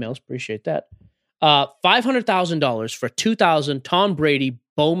to my emails. Appreciate that. $500,000 for 2000 Tom Brady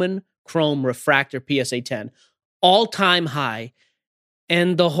Bowman Chrome Refractor PSA 10. All-time high.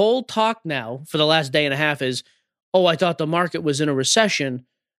 And the whole talk now for the last day and a half is, oh, I thought the market was in a recession.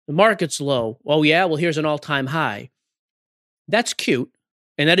 The market's low. Oh, yeah? Well, here's an all-time high. That's cute,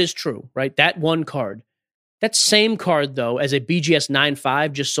 and that is true, right? That one card. That same card, though, as a BGS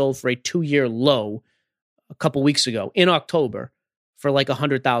 9.5 just sold for a 2-year low a couple weeks ago in October for like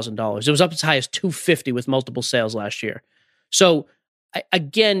 $100,000. It was up as high as $250 with multiple sales last year. So,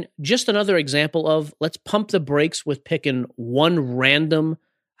 again, just another example of let's pump the brakes with picking one random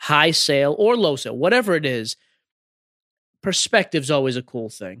high sale or low sale, whatever it is. Perspective's always a cool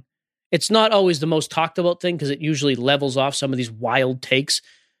thing. It's not always the most talked about thing because it usually levels off some of these wild takes.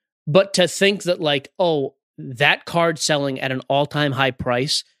 But to think that like, oh, that card selling at an all-time high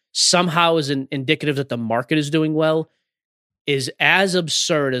price somehow is indicative that the market is doing well is as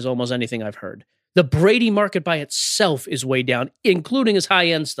absurd as almost anything I've heard. The Brady market by itself is way down, including his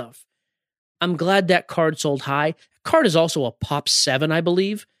high-end stuff. I'm glad that card sold high. Card is also a Pop 7, I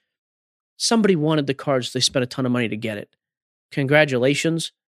believe. Somebody wanted the cards. They spent a ton of money to get it.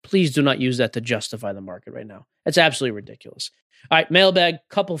 Congratulations. Please do not use that to justify the market right now. It's absolutely ridiculous. All right, mailbag,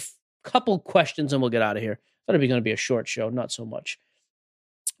 couple questions, and we'll get out of here. Thought it'd be going to be a short show, not so much.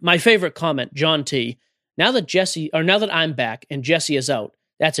 My favorite comment, John T. Now that I'm back and Jesse is out,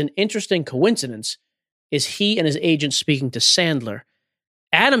 that's an interesting coincidence. Is he and his agent speaking to Sandler?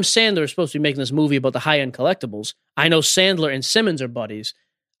 Adam Sandler is supposed to be making this movie about the high-end collectibles. I know Sandler and Simmons are buddies.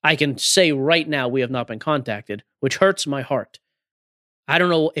 I can say right now we have not been contacted, which hurts my heart. I don't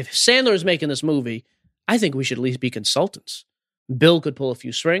know if Sandler is making this movie. I think we should at least be consultants. Bill could pull a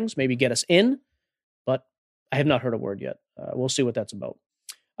few strings, maybe get us in, but I have not heard a word yet. We'll see what that's about.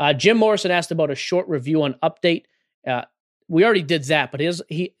 Jim Morrison asked about a short review on Update. We already did that, but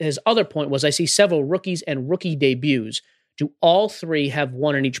his other point was I see several rookies and rookie debuts. Do all three have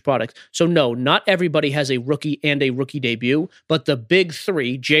one in each product? So no, not everybody has a rookie and a rookie debut, but the big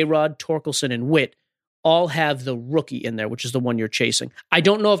three, J-Rod, Torkelson, and Witt, all have the rookie in there, which is the one you're chasing. I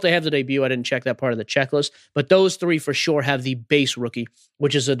don't know if they have the debut. I didn't check that part of the checklist, but those three for sure have the base rookie,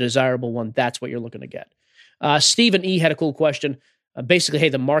 which is a desirable one. That's what you're looking to get. Stephen E. had a cool question. Basically, hey,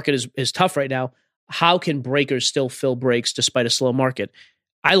 the market is tough right now. How can breakers still fill breaks despite a slow market?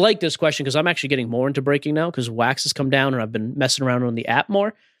 I like this question because I'm actually getting more into breaking now because wax has come down and I've been messing around on the app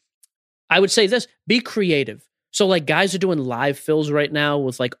more. I would say this, be creative. So like guys are doing live fills right now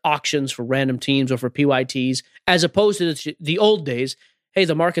with like auctions for random teams or for PYTs, as opposed to the old days. Hey,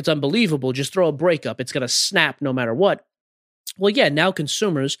 the market's unbelievable. Just throw a break up. It's going to snap no matter what. Well, yeah, now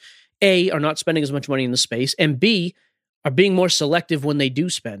consumers, A, are not spending as much money in the space, and B, are being more selective when they do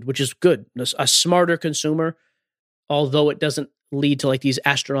spend, which is good. A smarter consumer, although it doesn't lead to like these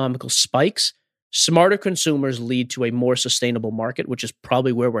astronomical spikes, smarter consumers lead to a more sustainable market, which is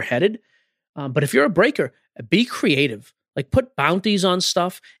probably where we're headed. But if you're a breaker, be creative. Like put bounties on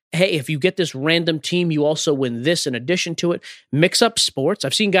stuff. Hey, if you get this random team, you also win this in addition to it. Mix up sports.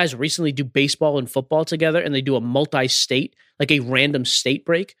 I've seen guys recently do baseball and football together, and they do a multi-state, like a random state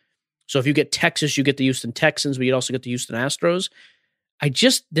break. So if you get Texas, you get the Houston Texans, but you also get the Houston Astros.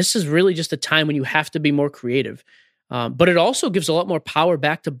 This is really just a time when you have to be more creative. But it also gives a lot more power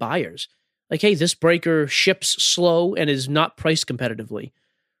back to buyers. Like, hey, this breaker ships slow and is not priced competitively.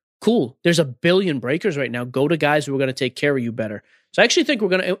 Cool. There's a billion breakers right now. Go to guys who are going to take care of you better. So I actually think we're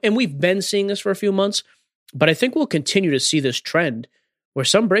going to, and we've been seeing this for a few months, but I think we'll continue to see this trend where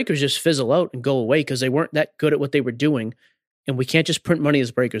some breakers just fizzle out and go away because they weren't that good at what they were doing. And we can't just print money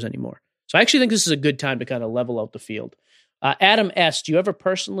as breakers anymore. So I actually think this is a good time to kind of level out the field. Adam S., do you ever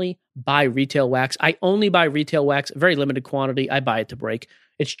personally buy retail wax? I only buy retail wax, very limited quantity. I buy it to break.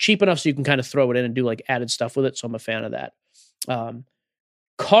 It's cheap enough so you can kind of throw it in and do like added stuff with it. So I'm a fan of that.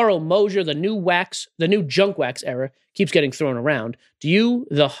 Carl Mosier, the new junk wax era keeps getting thrown around. Do you,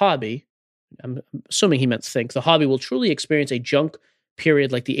 the hobby, I'm assuming he meant think, the hobby will truly experience a junk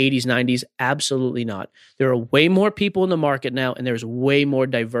period like the 80s, 90s? Absolutely not. There are way more people in the market now, and there's way more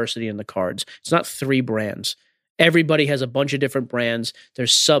diversity in the cards. It's not three brands. Everybody has a bunch of different brands.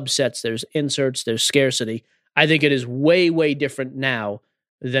 There's subsets, there's inserts, there's scarcity. I think it is way, way different now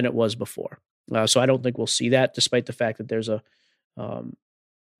than it was before. So I don't think we'll see that, despite the fact that there has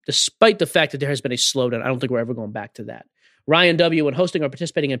been a slowdown. I don't think we're ever going back to that. Ryan W., when hosting or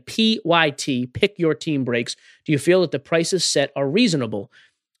participating in PYT, Pick Your Team breaks, do you feel that the prices set are reasonable?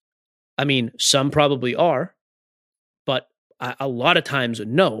 I mean, some probably are, but a lot of times,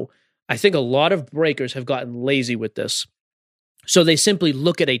 no. I think a lot of breakers have gotten lazy with this. So they simply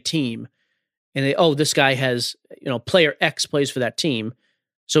look at a team and this guy has, player X plays for that team,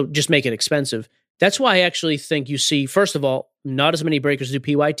 so just make it expensive. That's why I actually think you see, first of all, not as many breakers do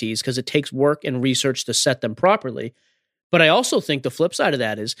PYTs because it takes work and research to set them properly. But I also think the flip side of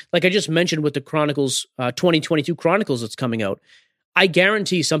that is, like I just mentioned with the Chronicles, 2022 Chronicles that's coming out, I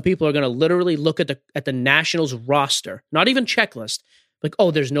guarantee some people are going to literally look at the Nationals roster, not even checklist, like,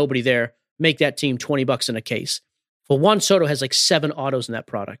 there's nobody there, make that team $20 in a case. Well, Juan Soto has like 7 autos in that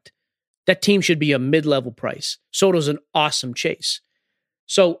product. That team should be a mid-level price. Soto's an awesome chase.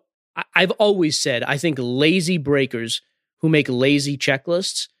 So I've always said, I think lazy breakers who make lazy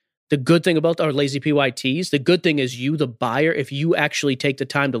checklists, the good thing about our lazy PYTs, the good thing is you, the buyer, if you actually take the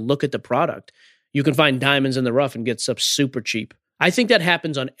time to look at the product, you can find diamonds in the rough and get stuff super cheap. I think that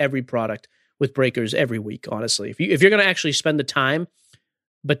happens on every product with breakers every week, honestly. If you're going to actually spend the time,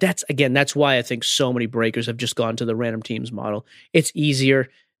 but that's why I think so many breakers have just gone to the random teams model. It's easier.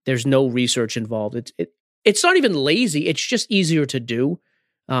 There's no research involved. It's not even lazy. It's just easier to do.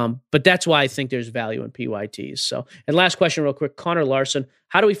 But that's why I think there's value in PYTs. So, and last question real quick, Connor Larson,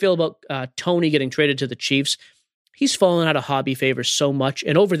 how do we feel about Tony getting traded to the Chiefs? he's fallen out of hobby favor so much.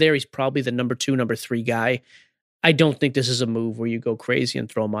 And over there, he's probably the number 2, number 3 guy. I don't think this is a move where you go crazy and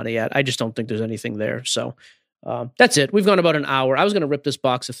throw money at. I just don't think there's anything there. So that's it. We've gone about an hour. I was going to rip this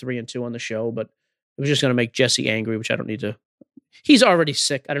box of 3 and 2 on the show, but it was just going to make Jesse angry, which I don't need to. He's already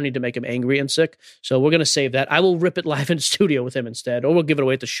sick. I don't need to make him angry and sick. So we're going to save that. I will rip it live in the studio with him instead, or we'll give it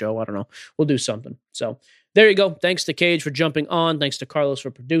away at the show. I don't know. We'll do something. So there you go. Thanks to Cage for jumping on. Thanks to Carlos for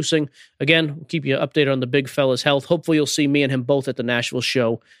producing. Again, we'll keep you updated on the big fella's health. Hopefully you'll see me and him both at the Nashville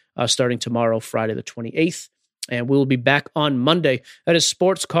show starting tomorrow, Friday the 28th. And we will be back on Monday. That is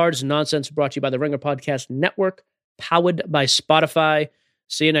Sports Cards Nonsense, brought to you by the Ringer Podcast Network, powered by Spotify.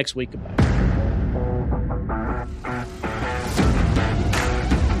 See you next week. Goodbye.